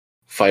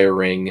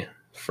 firing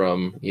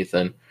from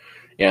Ethan.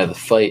 Yeah, the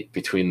fight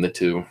between the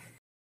two.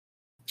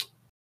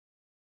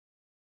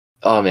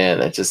 Oh man,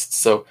 that's just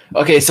so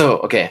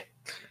okay.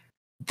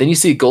 Then you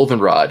see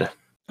Goldenrod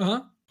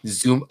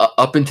zoom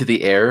up into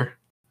the air,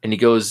 and he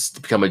goes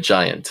to become a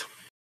giant.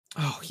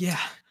 Oh yeah.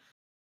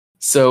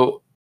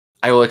 So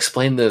I will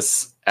explain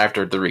this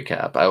after the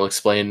recap. I will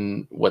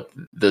explain what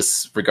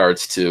this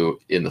regards to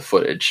in the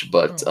footage,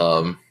 but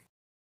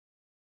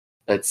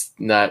it's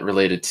not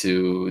related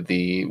to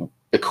the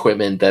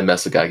equipment that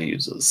Mesogaki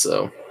uses.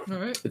 So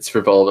it's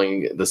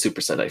revolving the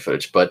Super Sentai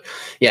footage. But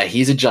yeah,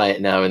 he's a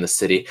giant now in the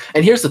city.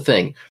 And here's the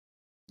thing.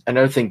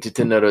 Another thing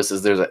to notice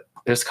is there's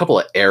a couple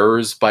of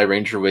errors by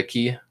Ranger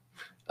Wiki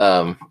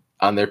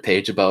on their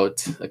page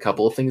about a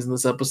couple of things in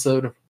this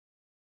episode.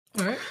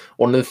 All right.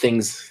 One of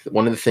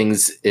the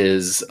things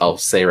is, I'll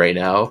say right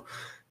now,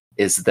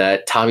 is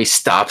that Tommy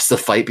stops the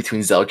fight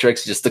between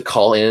Zeltrax just to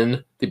call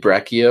in the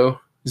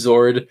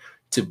Brachiozord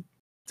to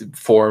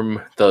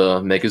form the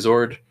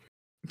Megazord.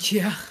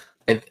 Yeah.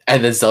 And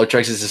then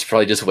Zeltrax is just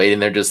probably just waiting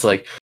there, just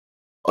like,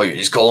 oh,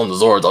 he's calling the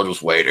Zords. I'll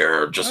just wait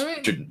here,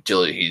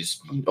 till he's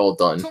all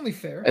done. It's only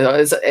fair.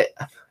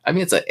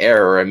 It's an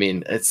error. I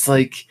mean, it's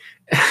like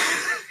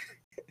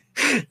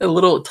a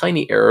little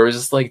tiny error. It's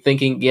just like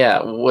thinking,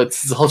 yeah,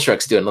 what's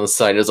Zeltrax doing on the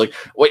side? It's like,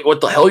 wait,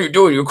 what the hell are you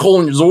doing? You're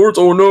calling your Zords?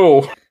 Oh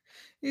no!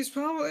 He's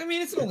probably. I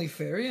mean, it's only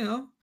fair,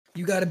 You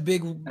got a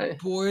big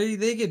boy,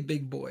 they get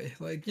big boy.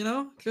 Like,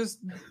 just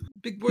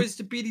big boys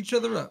to beat each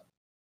other up.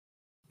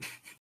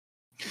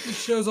 What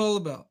this show's all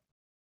about.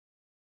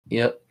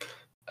 Yep.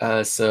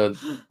 So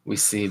we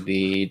see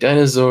the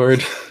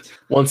Dinozord.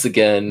 Once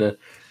again,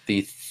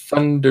 the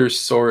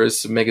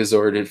Thundersaurus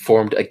Megazord had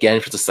formed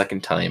again for the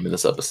second time in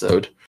this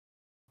episode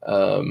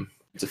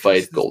to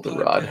fight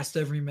Goldenrod.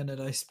 Every minute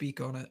I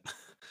speak on it.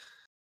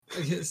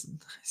 I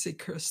say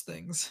curse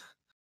things.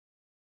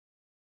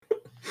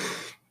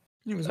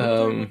 Anyways,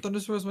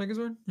 Thundersaurus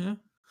Megazord?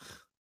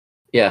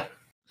 Yeah.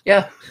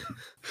 Yeah.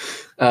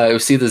 We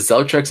see the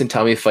Zeltrax and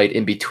Tommy fight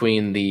in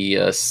between the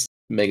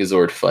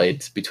Megazord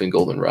fight between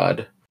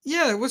Goldenrod.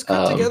 Yeah, it was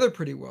cut together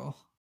pretty well.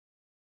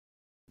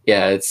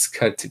 Yeah, it's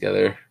cut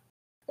together.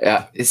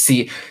 Yeah,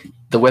 see,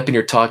 the weapon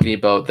you're talking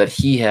about that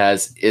he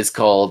has is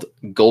called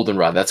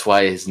Goldenrod. That's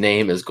why his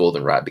name is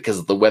Goldenrod,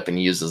 because the weapon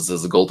he uses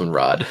is a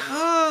Goldenrod.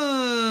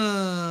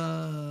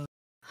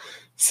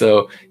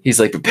 So he's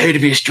like, prepare to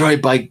be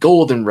destroyed by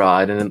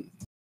Goldenrod, and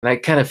I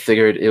kind of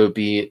figured it would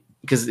be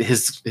because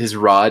his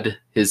rod,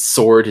 his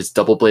sword, his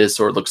double-bladed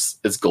sword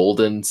is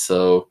golden,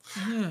 so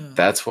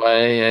that's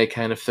why I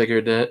kind of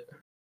figured it.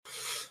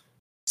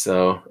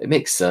 So it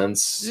makes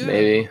sense,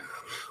 maybe.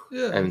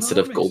 Yeah, and instead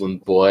of Golden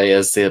Boy,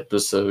 as the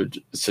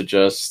episode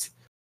suggests.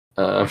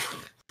 No,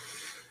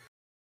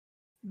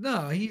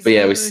 he's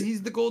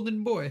the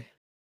Golden Boy.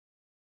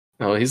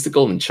 Oh, he's the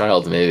Golden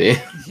Child, maybe.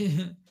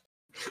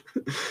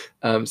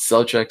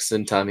 Zeltrax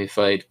and Tommy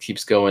fight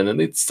keeps going, and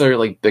they start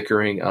like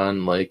bickering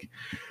on like,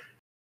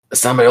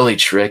 it's not my only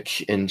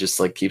trick, and just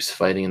like keeps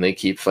fighting, and they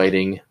keep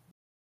fighting.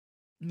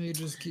 They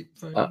just keep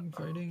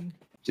fighting.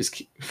 Just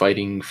keep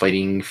fighting.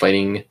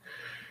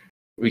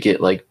 We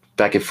get like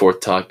back and forth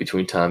talk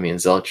between Tommy and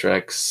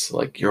Zeltrax,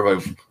 like, you're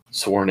my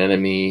sworn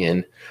enemy,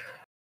 and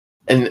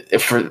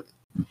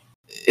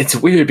it's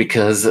weird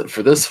because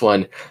for this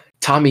one,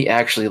 Tommy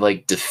actually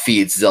like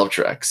defeats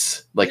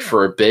Zeltrax. Like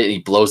for a bit, he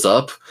blows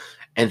up,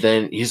 and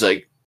then he's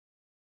like,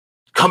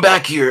 "Come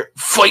back here,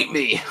 fight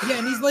me!" Yeah,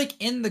 and he's like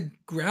in the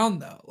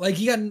ground though. Like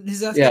he got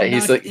his ass. Yeah,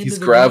 he's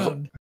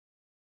grabbed.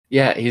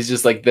 Yeah, he's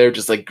just like they're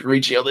just like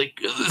reaching out like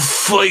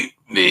fight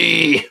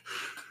me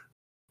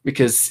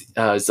because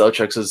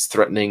Zeltrax is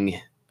threatening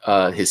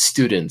his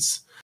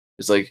students.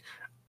 It's like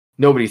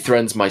nobody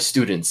threatens my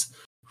students.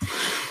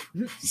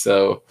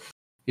 So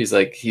he's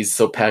like he's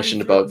so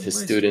passionate about his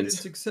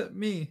students. except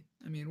me.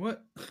 I mean,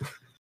 what?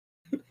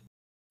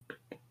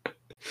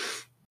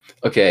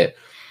 Okay.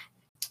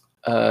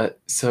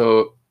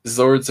 So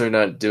Zords are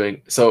not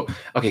doing so.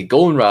 Okay,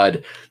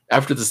 Goldenrod.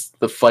 After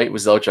the fight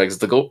with Zeltrax,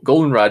 the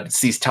Goldenrod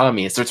sees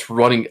Tommy and starts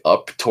running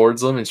up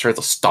towards him and tries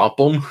to stomp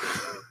him.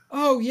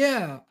 Oh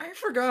yeah, I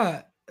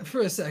forgot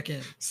for a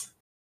second.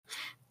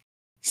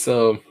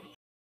 So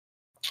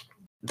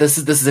this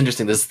is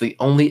interesting. This is the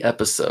only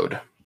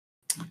episode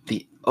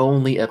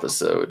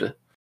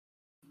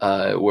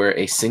where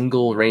a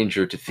single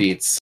ranger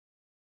defeats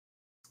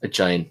a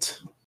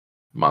giant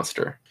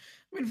monster.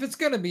 I mean, if it's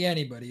gonna be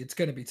anybody, it's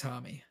gonna be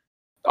Tommy.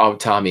 Oh,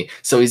 Tommy.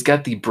 So he's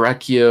got the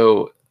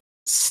Brachio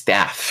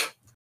staff.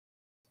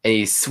 And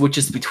he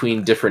switches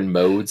between different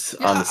modes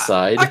on the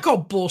side. I call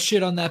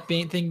bullshit on that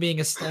thing being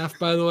a staff,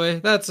 by the way.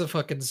 That's a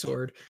fucking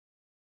sword.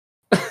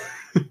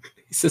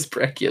 He says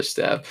Brachio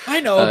staff.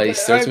 I know,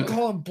 but I'm with...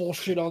 calling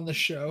bullshit on the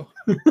show.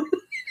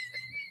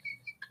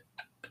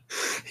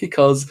 He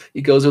goes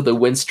with a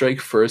wind strike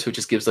first, which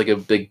just gives like a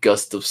big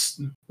gust of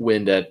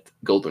wind at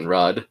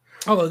Goldenrod.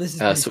 Although this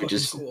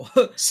is cool.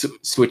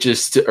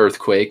 Switches to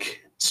earthquake.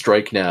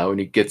 Strike now, and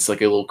he gets like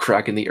a little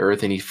crack in the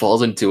earth and he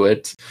falls into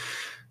it,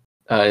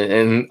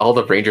 and all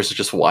the rangers are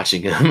just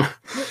watching him.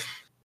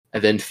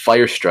 And then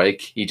fire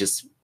strike, he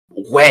just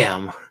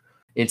wham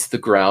into the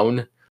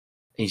ground, and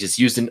he's just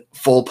using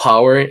full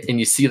power, and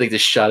you see like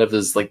this shot of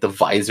his like the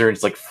visor, and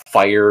it's like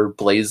fire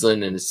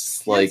blazing, and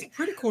it's like it's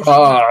pretty cool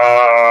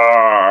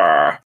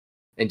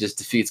and just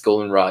defeats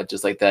Goldenrod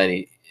just like that,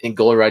 and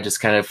Goldenrod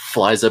just kind of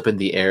flies up in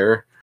the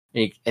air,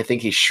 and I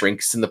think he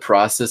shrinks in the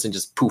process and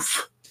just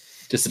poof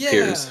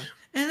disappears.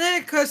 Yeah. And then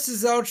it cuts to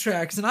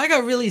Zeltrax, and I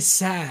got really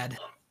sad.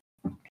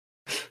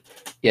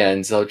 Yeah,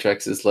 and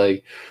Zeltrax is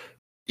like,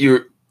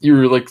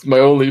 You're like my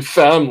only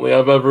family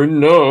I've ever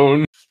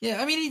known.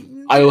 Yeah, I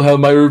mean, I will have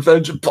my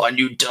revenge upon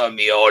you,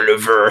 Tommy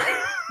Oliver.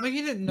 Like,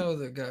 he didn't know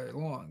the guy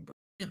long,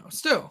 but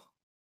still.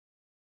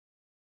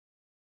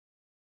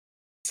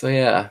 So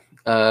yeah,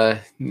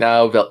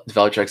 now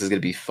Zeltrax is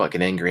gonna be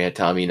fucking angry at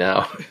Tommy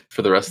now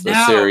for the rest of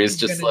the series. He's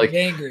just gonna like be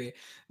angry.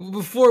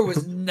 Before it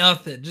was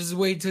nothing. Just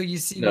wait till you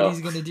see what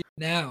he's gonna do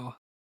now.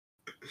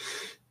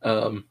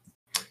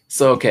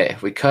 So okay,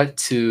 we cut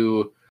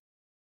to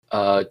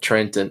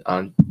Trent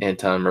and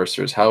Anton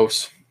Mercer's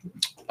house,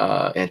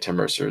 Anton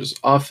Mercer's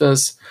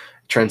office.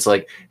 Trent's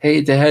like,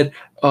 "Hey, Dad,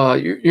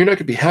 you're not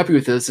gonna be happy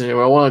with this, and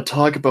I want to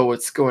talk about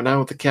what's going on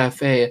with the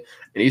cafe." And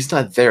he's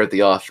not there at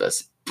the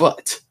office,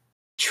 but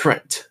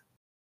Trent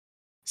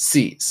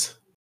sees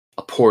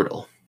a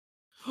portal,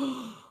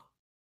 An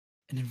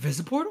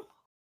invisiportal?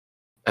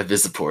 a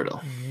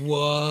visiportal,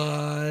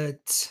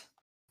 What?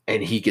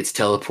 and he gets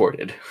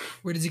teleported.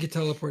 Where does he get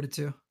teleported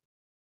to?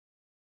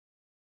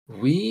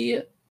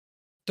 We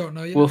Don't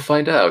know yet. will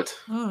find out.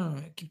 All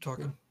right, keep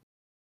talking.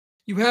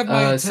 You have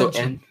my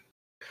attention.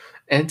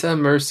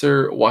 Anton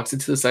Mercer walks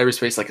into the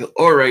cyberspace like,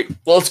 all right,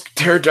 let's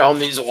tear down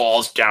these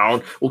walls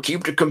down. We'll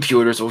keep the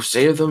computers. We'll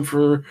save them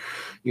for,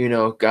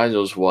 God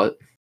knows what.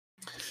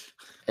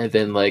 And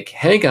then, like,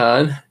 hang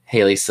on,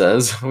 Haley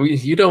says,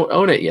 you don't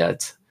own it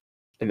yet.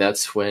 And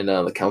that's when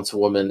the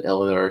councilwoman,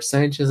 Eleanor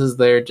Sanchez, is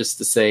there just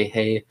to say,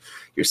 hey,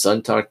 your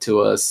son talked to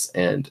us,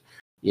 and,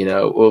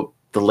 well,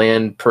 the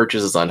land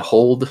purchase is on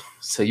hold,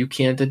 so you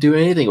can't do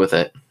anything with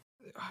it.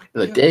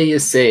 The day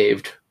is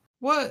saved.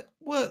 What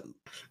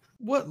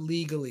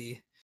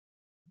legally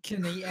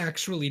can they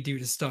actually do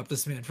to stop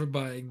this man from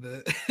buying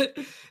the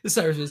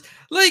cyberspace?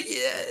 Like,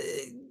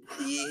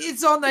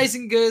 it's all nice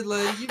and good,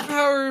 like you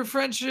power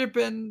friendship,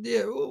 and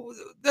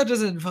that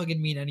doesn't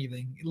fucking mean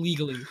anything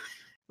legally.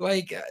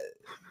 Like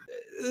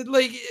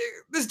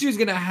this dude's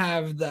gonna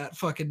have that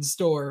fucking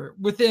store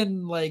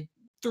within like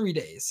 3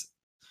 days.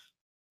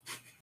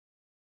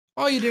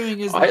 All you're doing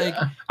is putting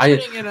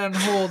it on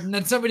hold, and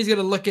then somebody's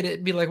gonna look at it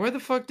and be like, "Why the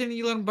fuck didn't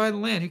you let him buy the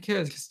land? Who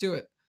cares? Just do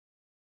it."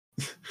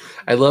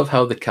 I love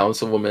how the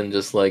councilwoman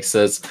just like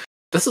says,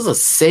 "This is a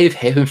safe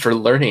haven for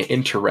learning and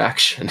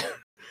interaction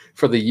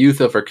for the youth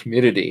of our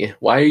community.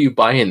 Why are you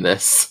buying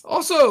this?"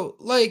 Also,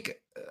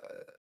 like,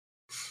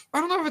 I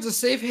don't know if it's a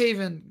safe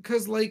haven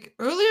because, like,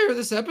 earlier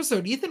this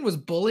episode, Ethan was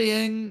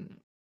bullying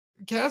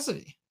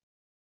Cassidy.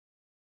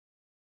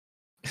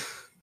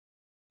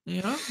 He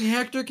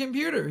hacked her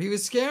computer. He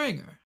was scaring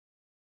her.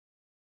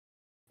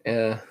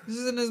 Yeah. This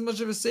isn't as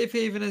much of a safe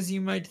haven as you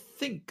might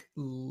think,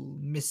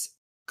 Miss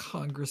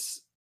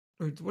Congress.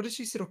 Or what did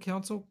she say to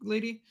council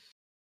lady?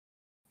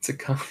 It's a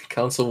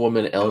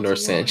councilwoman, Eleanor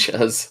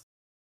Sanchez.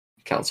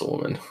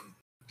 Councilwoman.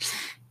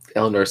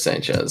 Eleanor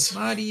Sanchez.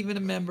 Not even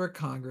a member of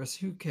Congress.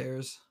 Who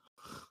cares?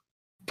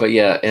 But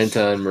yeah,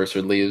 Anton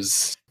Mercer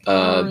leaves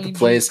the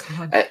place.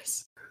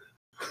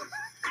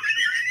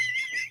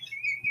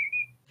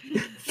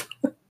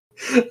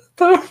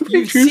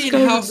 You've seen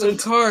House of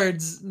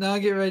Cards. Now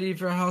get ready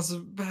for House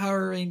of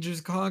Power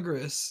Rangers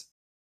Congress.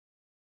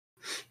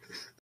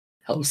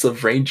 House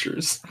of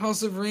Rangers.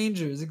 House of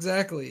Rangers,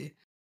 exactly.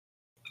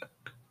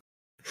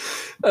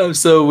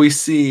 So we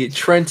see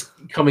Trent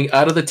coming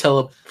out of the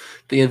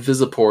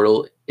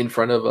Invisiportal in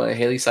front of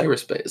Haley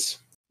Cyberspace.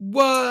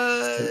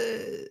 What?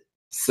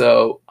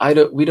 So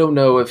we don't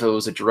know if it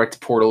was a direct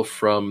portal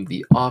from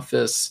the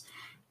office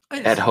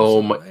at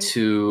home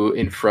to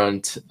in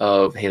front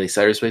of Haley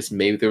Cyberspace.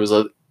 Maybe there was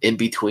a in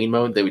between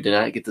moment that we did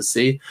not get to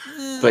see.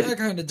 But I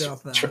kind of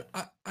doubt that.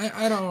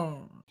 I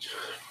don't.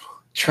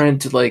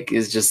 Trent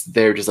is just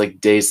there, just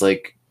dazed,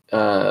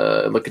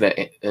 looking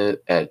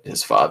at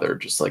his father,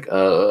 just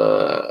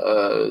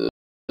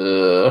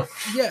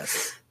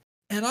Yes,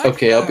 and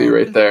I'll be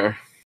right there.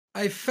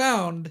 I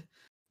found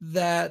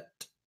that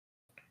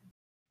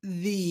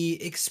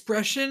the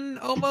expression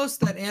almost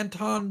that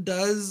Anton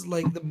does,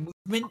 like the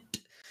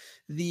movement,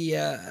 the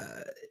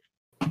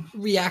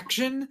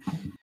reaction,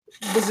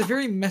 was a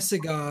very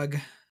Mesagog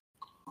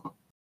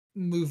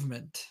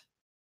movement.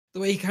 The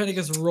way he kind of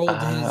just rolled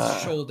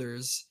his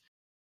shoulders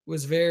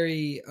was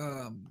very.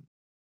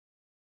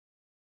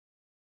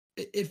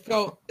 It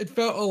felt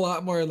a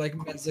lot more like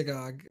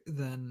Mesagog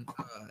than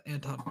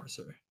Anton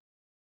Mercer.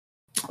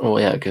 Well,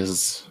 yeah,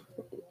 because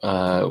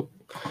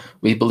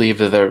we believe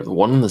that they're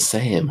one and the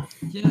same.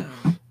 Yeah.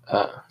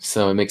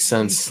 So it makes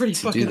sense it's pretty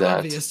to fucking do that.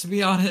 obvious, to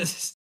be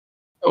honest.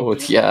 Oh,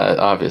 yeah,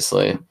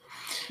 obviously.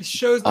 The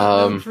show's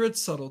not known for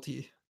its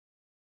subtlety.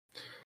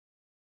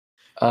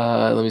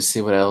 Let me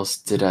see, what else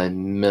did I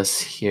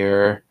miss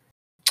here?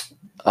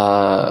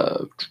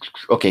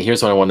 Okay,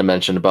 here's what I want to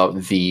mention about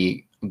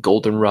the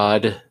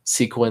goldenrod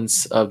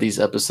sequence of these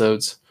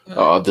episodes,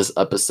 of this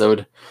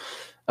episode.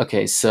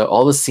 Okay, so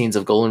all the scenes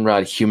of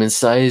goldenrod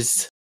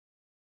human-sized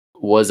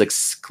was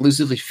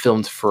exclusively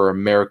filmed for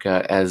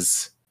America,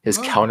 as his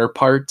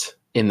counterpart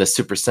in the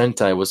Super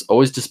Sentai was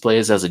always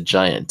displayed as a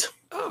giant.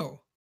 Oh,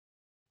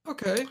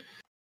 okay.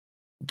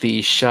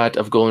 The shot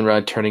of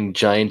goldenrod turning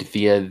giant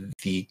via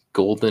the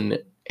golden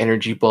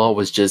energy ball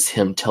was just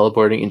him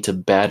teleporting into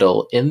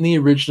battle in the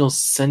original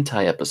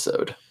Sentai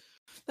episode.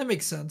 That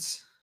makes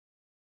sense.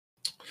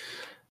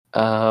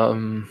 This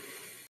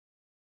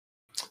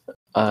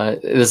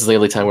is the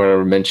only time where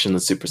I mention the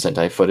Super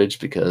Sentai footage,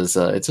 because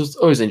it's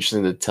always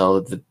interesting to tell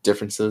the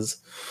differences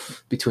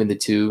between the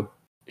two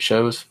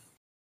shows.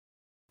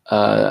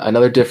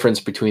 Another difference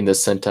between the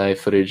Sentai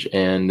footage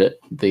and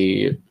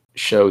the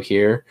show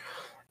here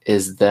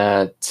is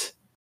that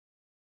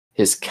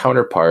his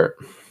counterpart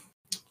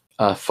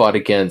fought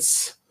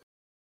against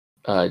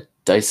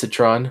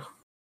Dysatron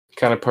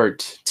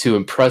counterpart to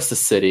impress the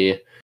city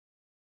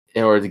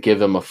in order to give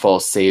them a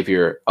false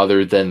savior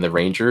other than the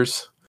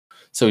Rangers.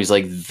 So he's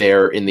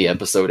there in the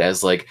episode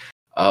as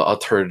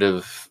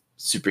alternative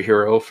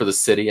superhero for the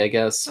city, I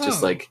guess.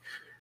 Just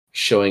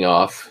showing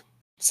off,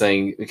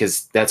 saying,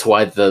 because that's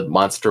why the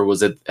monster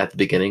was at the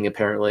beginning,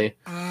 apparently.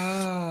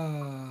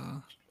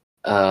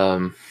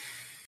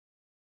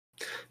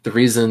 The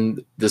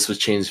reason this was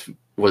changed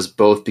was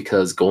both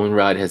because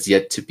Goldenrod has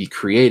yet to be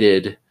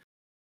created,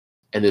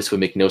 and this would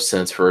make no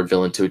sense for a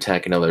villain to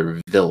attack another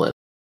villain.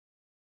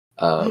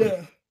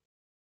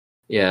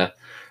 Yeah.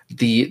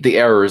 The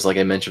errors, like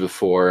I mentioned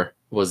before,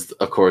 was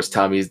of course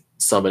Tommy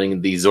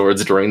summoning the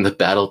Zords during the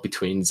battle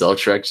between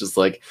Zeltrek, just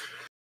okay.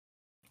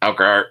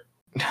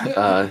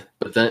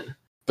 But then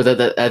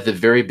at the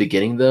very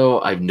beginning, though,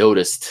 I've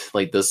noticed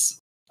this.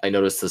 I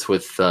noticed this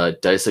with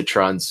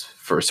Dysatron's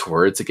first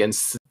words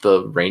against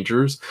the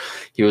Rangers.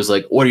 He was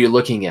like, "What are you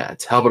looking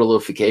at? How about a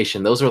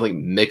liquefaction?" Those were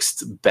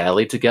mixed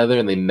badly together,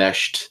 and they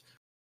meshed,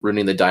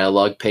 ruining the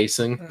dialogue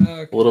pacing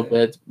a little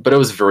bit. But it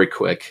was very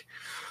quick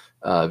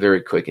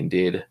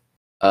indeed.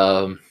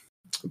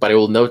 But I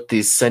will note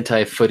the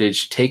Sentai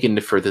footage taken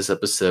for this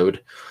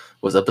episode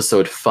was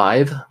episode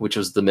 5, which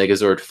was the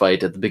Megazord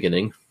fight at the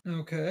beginning.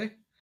 Okay.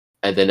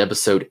 And then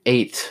episode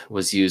 8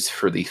 was used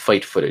for the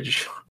fight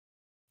footage.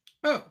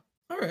 Oh,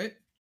 all right.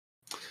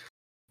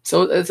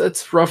 So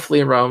it's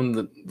roughly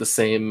around the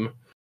same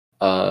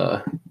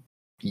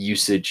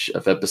usage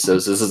of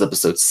episodes. This is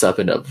episode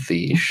 7 of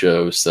the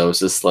show, so it's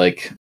just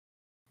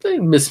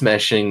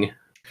mismeshing.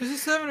 Is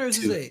this 7 or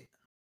is this 8?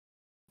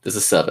 This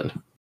is 7.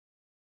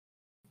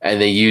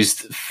 And they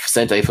used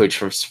Sentai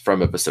footage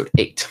from episode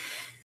 8.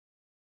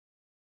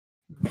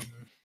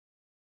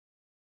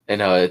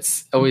 And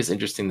it's always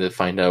interesting to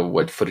find out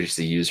what footage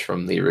they use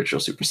from the original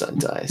Super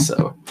Sentai.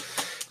 So,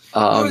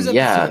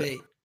 episode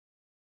 8?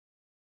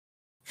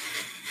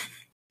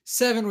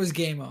 7 was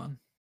Game On.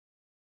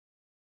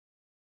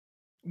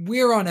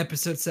 We're on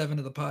episode 7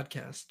 of the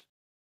podcast.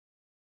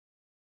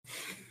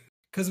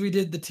 Because we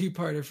did the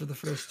 2-parter for the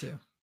first 2.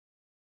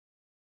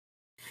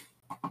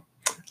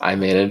 I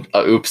made an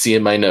oopsie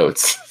in my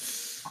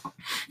notes.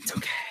 It's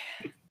okay.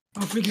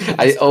 I'll forgive you.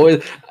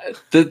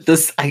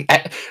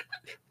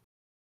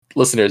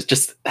 Listeners,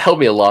 just help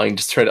me along.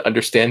 Just try to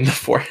understand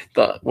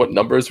what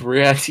numbers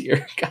we're at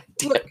here. God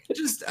damn. Look,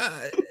 just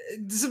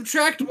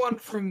subtract 1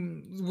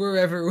 from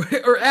wherever,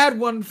 or add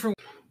 1 from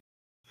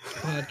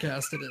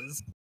podcast it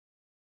is.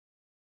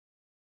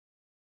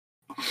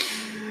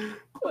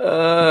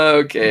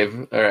 Okay,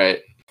 all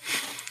right.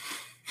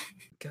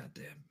 God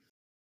damn.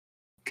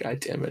 God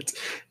damn it.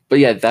 But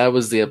yeah, that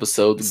was the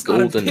episode, It's not a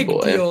Golden big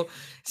Boy. deal.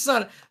 It's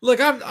not. Look,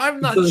 I'm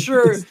not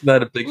sure. It's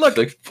not a big Look,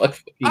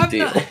 fucking I'm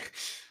deal. not.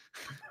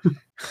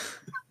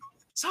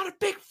 It's not a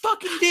big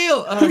fucking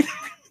deal.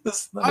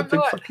 It's not I'm a big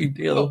not- fucking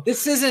deal. No,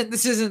 this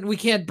isn't. We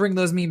can't bring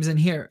those memes in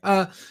here.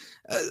 I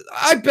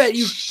bet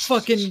you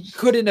fucking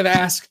couldn't have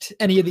asked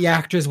any of the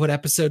actors what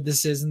episode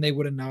this is, and they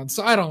would have known.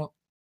 So I don't.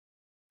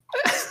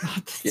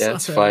 Yeah, not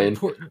it's that fine.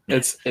 important.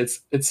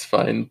 It's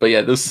fine. But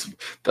yeah,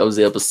 that was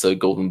the episode,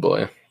 Golden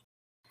Boy.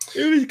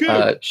 It was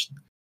good.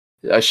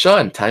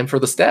 Sean, time for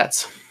the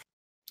stats.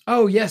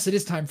 Oh yes, it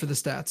is time for the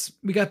stats.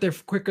 We got there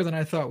quicker than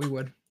I thought we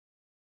would.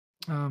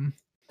 Hold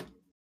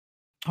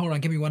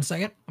on, give me 1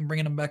 second. I'm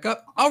bringing them back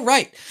up. All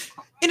right,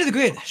 into the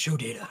grid. Show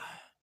data.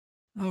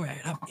 All right,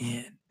 I'm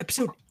in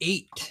episode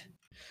 8.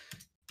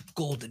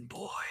 Golden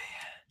Boy.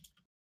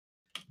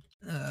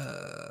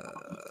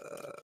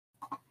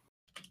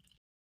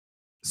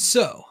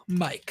 So,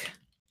 Mike,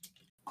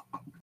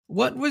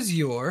 what was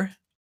your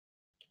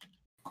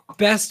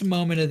best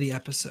moment of the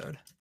episode?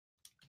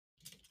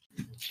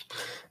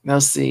 Now,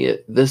 see,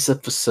 this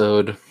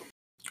episode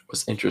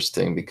was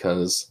interesting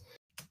because,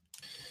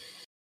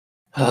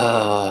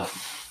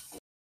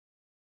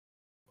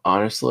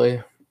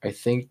 honestly, I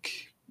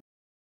think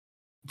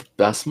the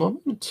best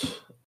moment,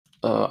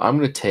 I'm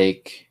going to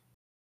take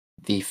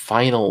the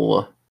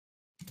final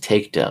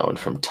takedown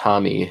from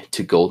Tommy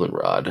to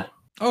Goldenrod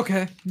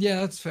Okay,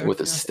 yeah, that's fair. with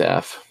his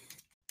staff.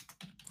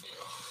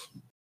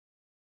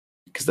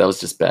 Because that was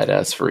just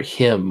badass for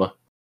him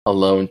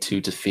alone to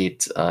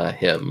defeat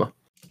him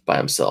by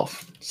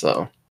himself.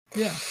 So,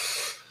 Yeah.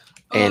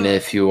 and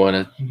if you want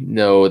to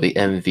know the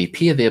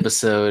MVP of the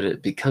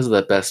episode, because of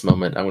that best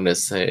moment, I'm going to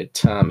say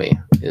Tommy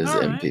is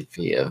All right.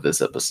 MVP of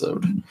this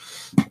episode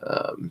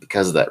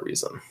because of that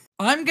reason.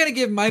 I'm gonna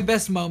give my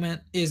best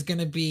moment is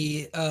gonna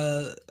be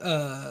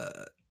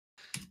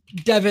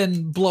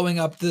Devin blowing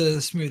up the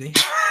smoothie.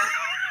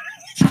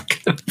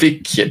 Be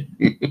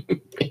kidding.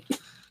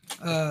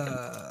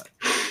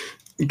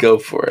 Go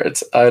for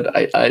it.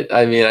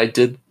 I mean, I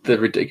did the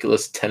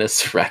ridiculous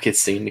tennis racket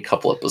scene a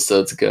couple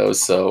episodes ago,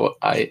 so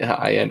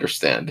I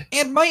understand.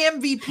 And my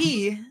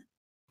MVP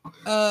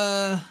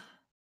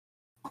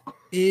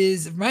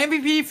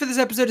for this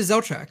episode is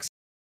Zeltrax.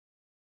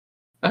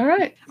 All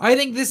right. I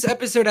think this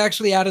episode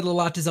actually added a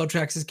lot to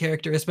Zeltrax's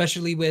character,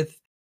 especially with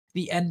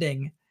the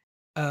ending.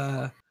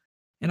 And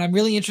I'm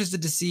really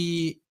interested to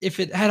see if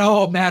it at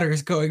all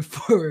matters going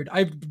forward.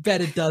 I bet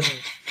it doesn't.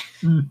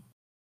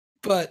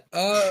 But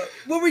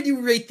what would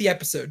you rate the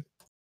episode?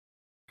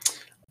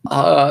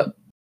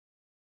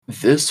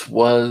 This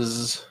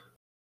was.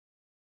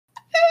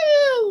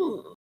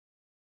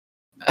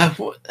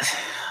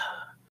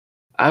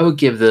 I would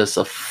give this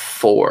a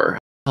 4.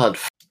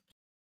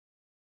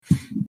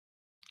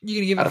 You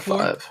gonna give it Out a of 4?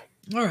 5.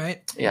 All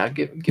right. Yeah, I'd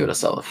give it a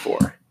solid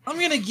 4. I'm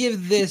gonna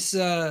give this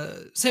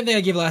same thing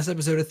I gave last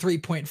episode, a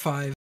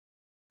 3.5.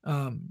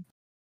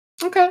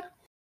 Okay.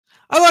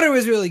 I thought it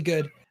was really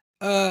good.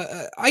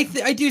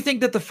 I do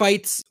think that the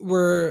fights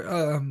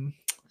were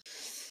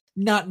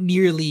not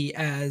nearly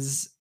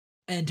as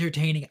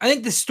entertaining. I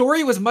think the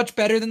story was much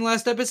better than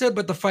last episode,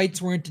 but the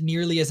fights weren't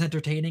nearly as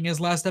entertaining as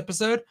last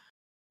episode.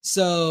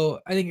 So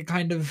I think it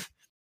kind of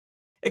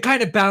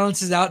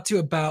balances out to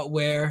about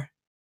where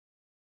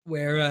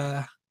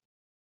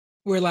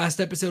last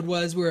episode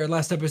was, where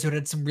last episode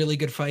had some really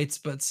good fights,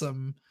 but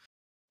some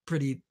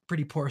pretty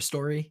poor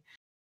story.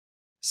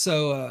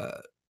 So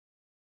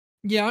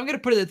yeah, I'm gonna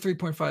put it at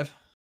 3.5.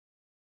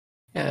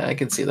 Yeah, I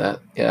can see that.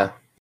 Yeah.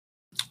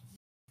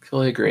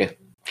 Fully agree.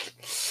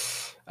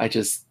 I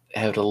just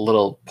had a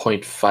little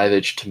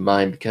 0.5-ish to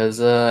mine because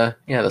the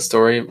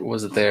story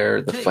was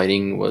there, the Hey.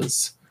 fighting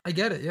was I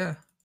get it, yeah.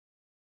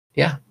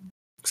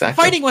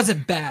 exactly. Fighting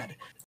wasn't bad,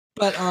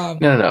 but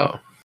No.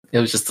 It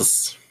was just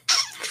this.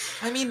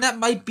 I mean that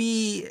might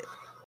be.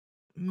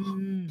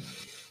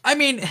 I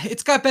mean,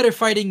 it's got better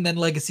fighting than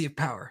Legacy of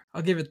Power.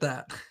 I'll give it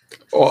that.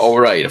 Oh,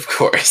 right, of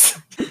course.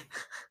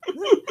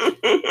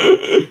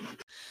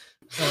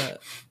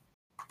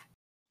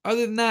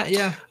 Other than that,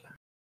 yeah.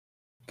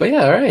 But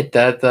yeah, all right.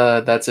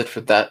 That's it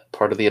for that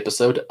part of the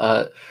episode.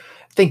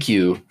 Thank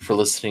you for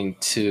listening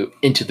to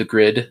Into the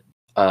Grid.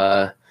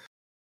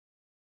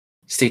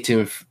 Stay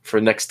tuned for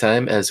next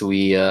time as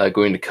we are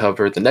going to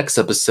cover the next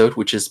episode,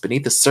 which is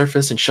Beneath the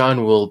Surface, and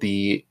Sean will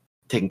be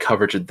taking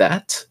coverage of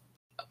that.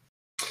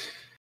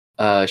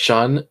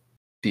 Sean,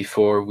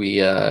 before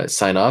we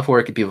sign off,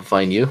 where can people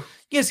find you?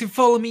 You guys can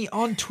follow me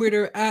on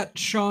Twitter at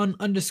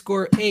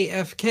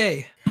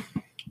Sean_AFK.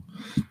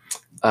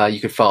 You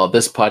can follow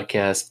this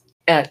podcast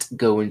at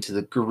Go Into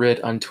the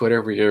Grid on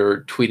Twitter.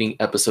 We're tweeting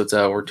episodes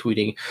out. We're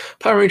tweeting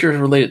Power Rangers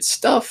related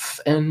stuff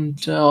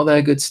and all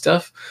that good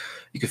stuff.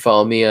 You can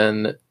follow me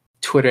on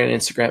Twitter and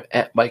Instagram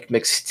at Mike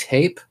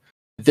Mixtape.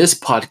 This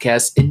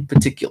podcast in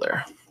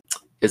particular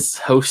is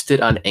hosted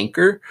on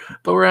Anchor,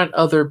 but we're on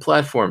other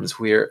platforms.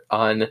 We're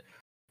on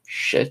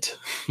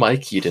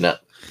Mike, you did not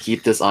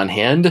keep this on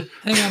hand.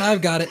 Hang on,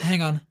 I've got it.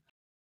 Hang on.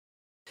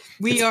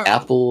 It's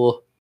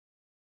Apple.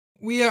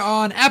 We are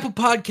on Apple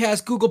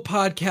Podcasts, Google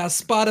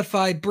Podcasts,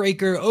 Spotify,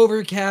 Breaker,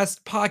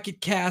 Overcast, Pocket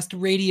Cast,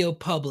 Radio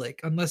Public.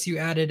 Unless you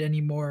added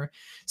any more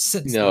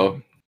since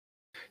then.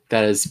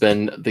 That has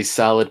been the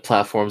solid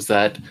platforms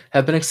that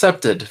have been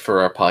accepted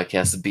for our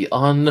podcast to be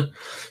on.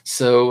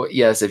 So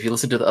yes, if you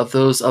listen to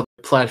those other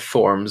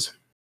platforms,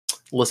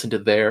 listen to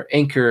their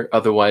Anchor.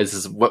 Otherwise,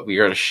 is what we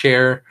are to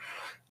share.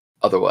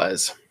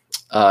 Otherwise,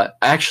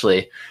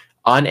 actually,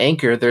 on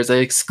Anchor, there's an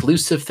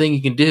exclusive thing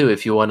you can do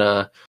if you want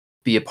to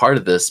be a part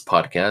of this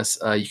podcast.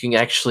 You can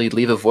actually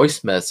leave a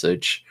voice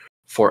message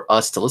for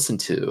us to listen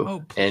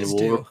to, and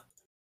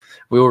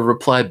we will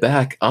reply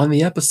back on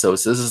the episode.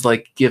 So this is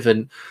like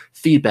giving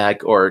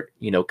feedback or,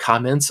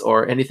 comments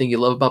or anything you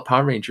love about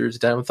Power Rangers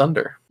Down with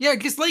Thunder. Yeah,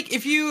 because like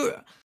if you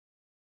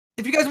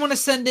guys want to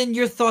send in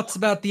your thoughts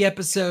about the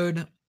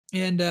episode,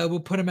 and we'll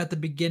put them at the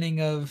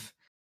beginning of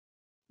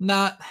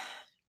not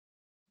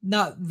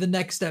the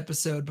next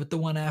episode, but the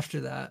one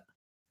after that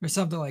or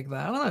something like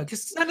that. I don't know.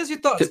 Just send us your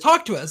thoughts.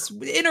 Talk to us.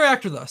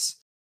 Interact with us.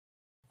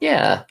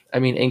 Yeah, I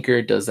mean,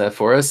 Anchor does that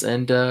for us,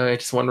 and I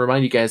just want to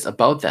remind you guys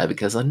about that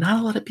because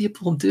not a lot of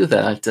people do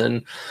that,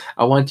 and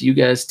I want you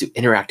guys to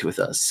interact with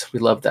us. We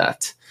love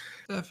that.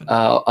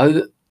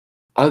 Definitely.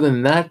 Other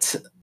than that,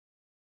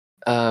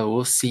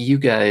 we'll see you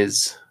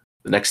guys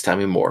the next time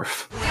we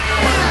morph.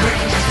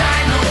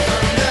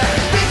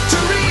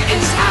 Victory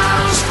is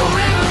ours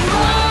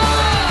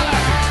forevermore.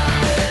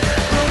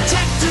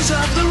 Protectors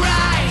of the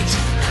right,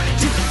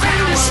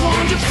 defenders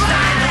sworn to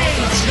fight.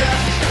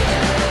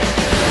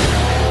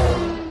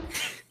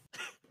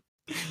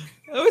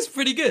 That was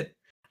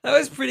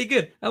pretty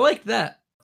good. I liked that.